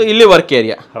 ಸೊ ಇಲ್ಲಿ ವರ್ಕ್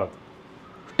ಏರಿಯಾ.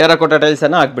 ಟೆರಾಕೋಟಾ ಟೈಲ್ಸ್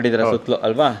ಅನ್ನ ಹಾಕ್ಬಿಟ್ಟಿದ್ದೀರಾ ಸುತ್ತಲೂ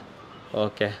ಅಲ್ವಾ?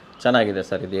 ಓಕೆ, ಚೆನ್ನಾಗಿದೆ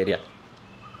ಸರ್ ಇದು ಏರಿಯಾ.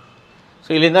 ಸೊ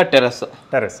ಇಲ್ಲಿಂದ ಟೆರಸ್.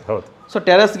 ಹೌದು. ಸೊ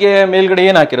ಟೆರಸ್ಗೆ ಮೇಲ್ಗಡೆ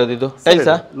ಏನು ಹಾಕಿರೋದು? ಇದು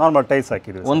ಟೈಲ್ಸಾ? ನಾರ್ಮಲ್ ಟೈಲ್ಸ್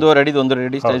ಹಾಕಿದ್ದೀವಿ. 1.5 ಅಡಿ 1.5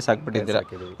 ಅಡಿ ಟೈಲ್ಸ್ ಹಾಕ್ಬಿಟ್ಟಿದ್ದೀರಾ.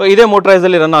 ಇದೇ ಮೋಟರೈಸ್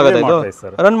ಅಲ್ಲಿ ರನ್ ಆಗೋದು ಇದು?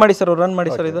 ರನ್ ಮಾಡಿ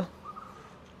ಸರ್ ಇದು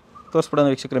ತೋರಿಸ್ಬಿಡೋಣ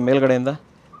ವೀಕ್ಷಕರೇ. ಮೇಲ್ಗಡೆಯಿಂದ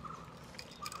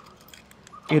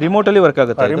ಈ ರಿಮೋಟ್ ಅಲ್ಲಿ ವರ್ಕ್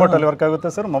ಆಗುತ್ತೆ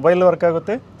ಸರ್. ಮೊಬೈಲ್ ವರ್ಕ್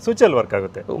ಆಗುತ್ತೆ, ಸ್ವಿಚ್ ಅಲ್ಲಿ ವರ್ಕ್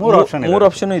ಆಗುತ್ತೆ. 3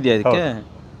 ಆಪ್ಷನ್ ಇದೆಯಾ ಇದಕ್ಕೆ?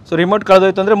 ಸೊ ರಿಮೋಟ್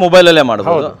ಕಳೆದೋಯ್ತು ಅಂದ್ರೆ ಮೊಬೈಲ್ ಅಲ್ಲೇ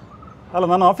ಮಾಡಬಹುದು ಅಲ್ಲ?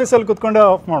 ನಾನು ಆಫೀಸಲ್ಲಿ ಕುತ್ಕೊಂಡೆ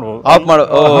ಆಫ್ ಮಾಡಬಹುದು,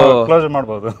 ಕ್ಲೋಸ್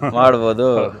ಮಾಡಬಹುದು.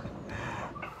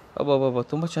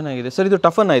 ತುಂಬಾ ಚೆನ್ನಾಗಿದೆ ಸರ್ ಇದು.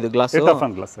 ಟಫನ್ ಇದು ಗ್ಲಾಸ್?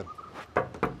 Toughen glass sir.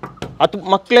 ಅದು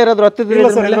ಮಕ್ಕಳೇನಾದ್ರೂ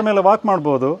ಇದ್ರ ಮೇಲೆ ವಾಕ್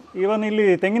ಮಾಡಬಹುದು. ಇವನ್ ಇಲ್ಲಿ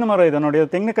ತೆಂಗಿನ ಮರ ಇದೆ ನೋಡಿ,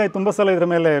 ತೆಂಗಿನಕಾಯಿ ತುಂಬಾ ಸಲ ಇದ್ರ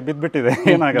ಮೇಲೆ ಬಿದ್ದ್ಬಿಟ್ಟಿದೆ.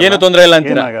 ಏನು ತೊಂದರೆ ಇಲ್ಲ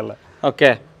ಅಂತೀರಾ?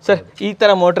 ಓಕೆ ಸರ್, ಈ ತರ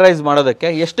ಮೋಟರೈಸ್ ಮಾಡೋದಕ್ಕೆ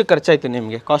ಎಷ್ಟು ಖರ್ಚಾಯ್ತು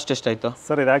ನಿಮಗೆ? ಕಾಸ್ಟ್ ಎಷ್ಟಾಯ್ತು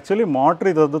ಸರ್? ಇದು ಆಕ್ಚುಲಿ ಮೋಟರ್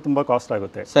ಇದ್ದು ತುಂಬಾ ಕಾಸ್ಟ್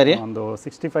ಆಗುತ್ತೆ. ಸರಿ, ಒಂದು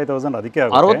 65,000 ಅದಕ್ಕೆ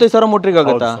ಆಗುತ್ತೆ. 65,000 ಮೋಟರ್ಗೆ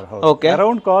ಆಗುತ್ತಾ? ಓಕೆ,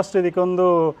 ಅರೌಂಡ್ ಕಾಸ್ಟ್ ಇದಕ್ಕೊಂದು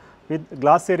ವಿತ್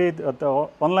ಗ್ಲಾಸ್ ಸೇರಿ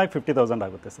 1,50,000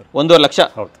 ಆಗುತ್ತೆ ಸರ್. 1.5 ಲಕ್ಷ.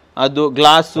 ಅದು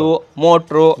ಗ್ಲಾಸು,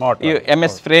 ಮೋಟ್ರು,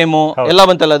 MS ಫ್ರೇಮು ಎಲ್ಲ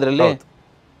ಬಂತಲ್ಲ ಅದರಲ್ಲಿ?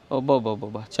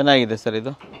 ಒಬ್ಬೊಬ್ಬೊಬ್ಬ ಚೆನ್ನಾಗಿದೆ ಸರ್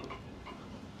ಇದು.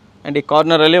 ಆ್ಯಂಡ್ ಈ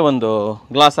ಕಾರ್ನರಲ್ಲಿ ಒಂದು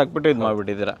ಗ್ಲಾಸ್ ಹಾಕ್ಬಿಟ್ಟು ಇದು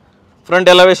ಮಾಡಿಬಿಟ್ಟಿದ್ದೀರಾ. ಫ್ರಂಟ್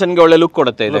ಎಲಿವೇಶನ್ಗೆ ಒಳ್ಳೆ ಲುಕ್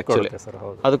ಕೊಡುತ್ತೆ ಇದು ಆ್ಯಕ್ಚುಲಿ,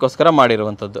 ಅದಕ್ಕೋಸ್ಕರ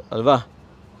ಮಾಡಿರುವಂಥದ್ದು ಅಲ್ವಾ?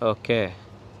 ಓಕೆ.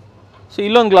 ಸೊ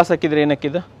ಇಲ್ಲೊಂದು ಗ್ಲಾಸ್ ಹಾಕಿದ್ರೆ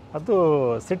ಏನಕ್ಕಿದು? ಅದು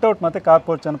ಸಿಟ್ಔಟ್ ಮತ್ತೆ ಕಾರ್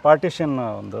ಪೋರ್ಚ್ ಅನ್ನು ಪಾರ್ಟಿಷನ್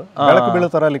ಒಂದು ಬೆಳಕು ಬೀಳೋ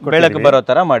ತರ ಬೆಳಕು ಬರೋ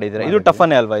ಥರ ಮಾಡಿದ್ರೆ ಇದು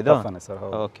ಟಫನೇ ಅಲ್ವಾ ಇದು? ಸರ್.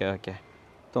 ಓಕೆ ಓಕೆ,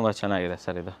 ತುಂಬ ಚೆನ್ನಾಗಿದೆ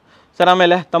ಸರ್ ಇದು. ಸರ್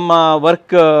ಆಮೇಲೆ ತಮ್ಮ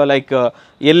ವರ್ಕ್ ಲೈಕ್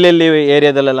ಎಲ್ಲೆಲ್ಲಿ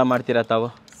ಏರಿಯಾದಲ್ಲೆಲ್ಲ ಮಾಡ್ತೀರಾ ತಾವು?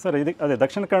 ಸರ್ ಇದಕ್ಕೆ ಅದೇ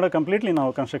ದಕ್ಷಿಣ ಕನ್ನಡ ಕಂಪ್ಲೀಟ್ಲಿ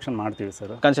ನಾವು ಕನ್ಸ್ಟ್ರಕ್ಷನ್ ಮಾಡ್ತೀವಿ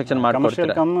ಸರ್. ಕನ್ಸ್ಟ್ರಕ್ಷನ್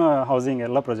ಮಾಡ್ಕೊಡ್ತೀರಾ? ಕಮ್ ಹೌಸಿಂಗ್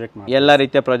ಎಲ್ಲ ಪ್ರಾಜೆಕ್ಟ್ ಮಾಡಿ ಎಲ್ಲ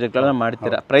ರೀತಿಯ ಪ್ರಾಜೆಕ್ಟ್ಗಳನ್ನ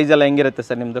ಮಾಡ್ತೀರಾ. ಪ್ರೈಸ್ ಎಲ್ಲ ಹೆಂಗಿರುತ್ತೆ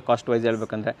ಸರ್ ನಿಮ್ಮದು ಕಾಸ್ಟ್ ವೈಸ್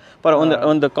ಹೇಳ್ಬೇಕಂದ್ರೆ?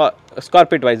 ಒಂದು ಸ್ಕ್ವೇರ್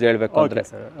ಫೀಟ್ ವೈಸ್ ಹೇಳ್ಬೇಕು ಅಂದರೆ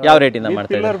ಯಾವ ರೇಟಿಂದ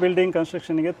ಮಾಡ್ತೀರಾ? ಪಿಲ್ಲರ್ ಬಿಲ್ಡಿಂಗ್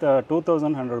ಕನ್ಸ್ಟ್ರಕ್ಷನ್ಗೆ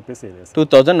 2100 rupees ಇದೆ ಸರ್.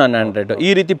 2100.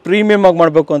 ಈ ರೀತಿ ಪ್ರೀಮಿಯಂ ಆಗಿ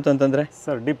ಮಾಡಬೇಕು ಅಂತಂದ್ರೆ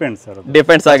ಸರ್ ಡಿಪೆಂಡ್ಸ್ ಸರ್,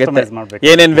 ಡಿಪೆಂಡ್ಸ್ ಆಗುತ್ತೆ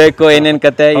ಏನೇನು ಬೇಕು ಏನೇನು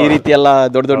ಕತೆ. ಈ ರೀತಿ ಎಲ್ಲ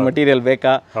ದೊಡ್ಡ ದೊಡ್ಡ ಮಟೀರಿಯಲ್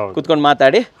ಬೇಕಾ ಕುತ್ಕೊಂಡು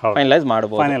ಮಾತಾಡಿ ಫೈನಲೈಸ್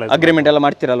ಮಾಡ್ಬೋದು. ಅಗ್ರಿಮೆಂಟ್ ಎಲ್ಲ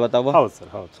ಮಾಡ್ತೀರಲ್ವಾ ತಾವು? ಹೌದು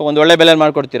ಸರ್. ಹೌದು. ಸೊ ಒಂದು ಒಳ್ಳೆ ಬೆಲೆ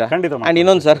ಮಾಡ್ಕೊಡ್ತೀರಾ? ಖಂಡಿತ. ಅಂಡ್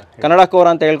ಇನ್ನೊಂದು ಸರ್, ಕನ್ನಡ ಕೋರ್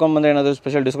ಅಂತ ಹೇಳ್ಕೊಂಡ್ ಬಂದ್ರೆ ಏನಾದ್ರು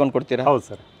ಸ್ಪೆಷಲ್ ಡಿಸ್ಕೌಂಟ್ ಕೊಡ್ತೀರಾ? ಹೌದು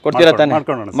ಸರ್. ಕೊಡ್ತೀರಾ ತಾನೆ?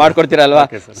 ಮಾಡ್ಕೊಡ್ತೀರಾ ಅಲ್ವಾ?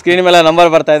 ಸ್ಕ್ರೀನ್ ಮೇಲೆ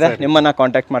ನಂಬರ್ ಬರ್ತಾ ಇದೆ, ನಿಮ್ಮನ್ನ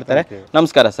ಕಾಂಟ್ಯಾಕ್ಟ್ ಮಾಡ್ತಾರೆ.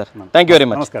 ನಮಸ್ಕಾರ sir, thank you very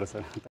much. ನಮಸ್ಕಾರ ಸರ್.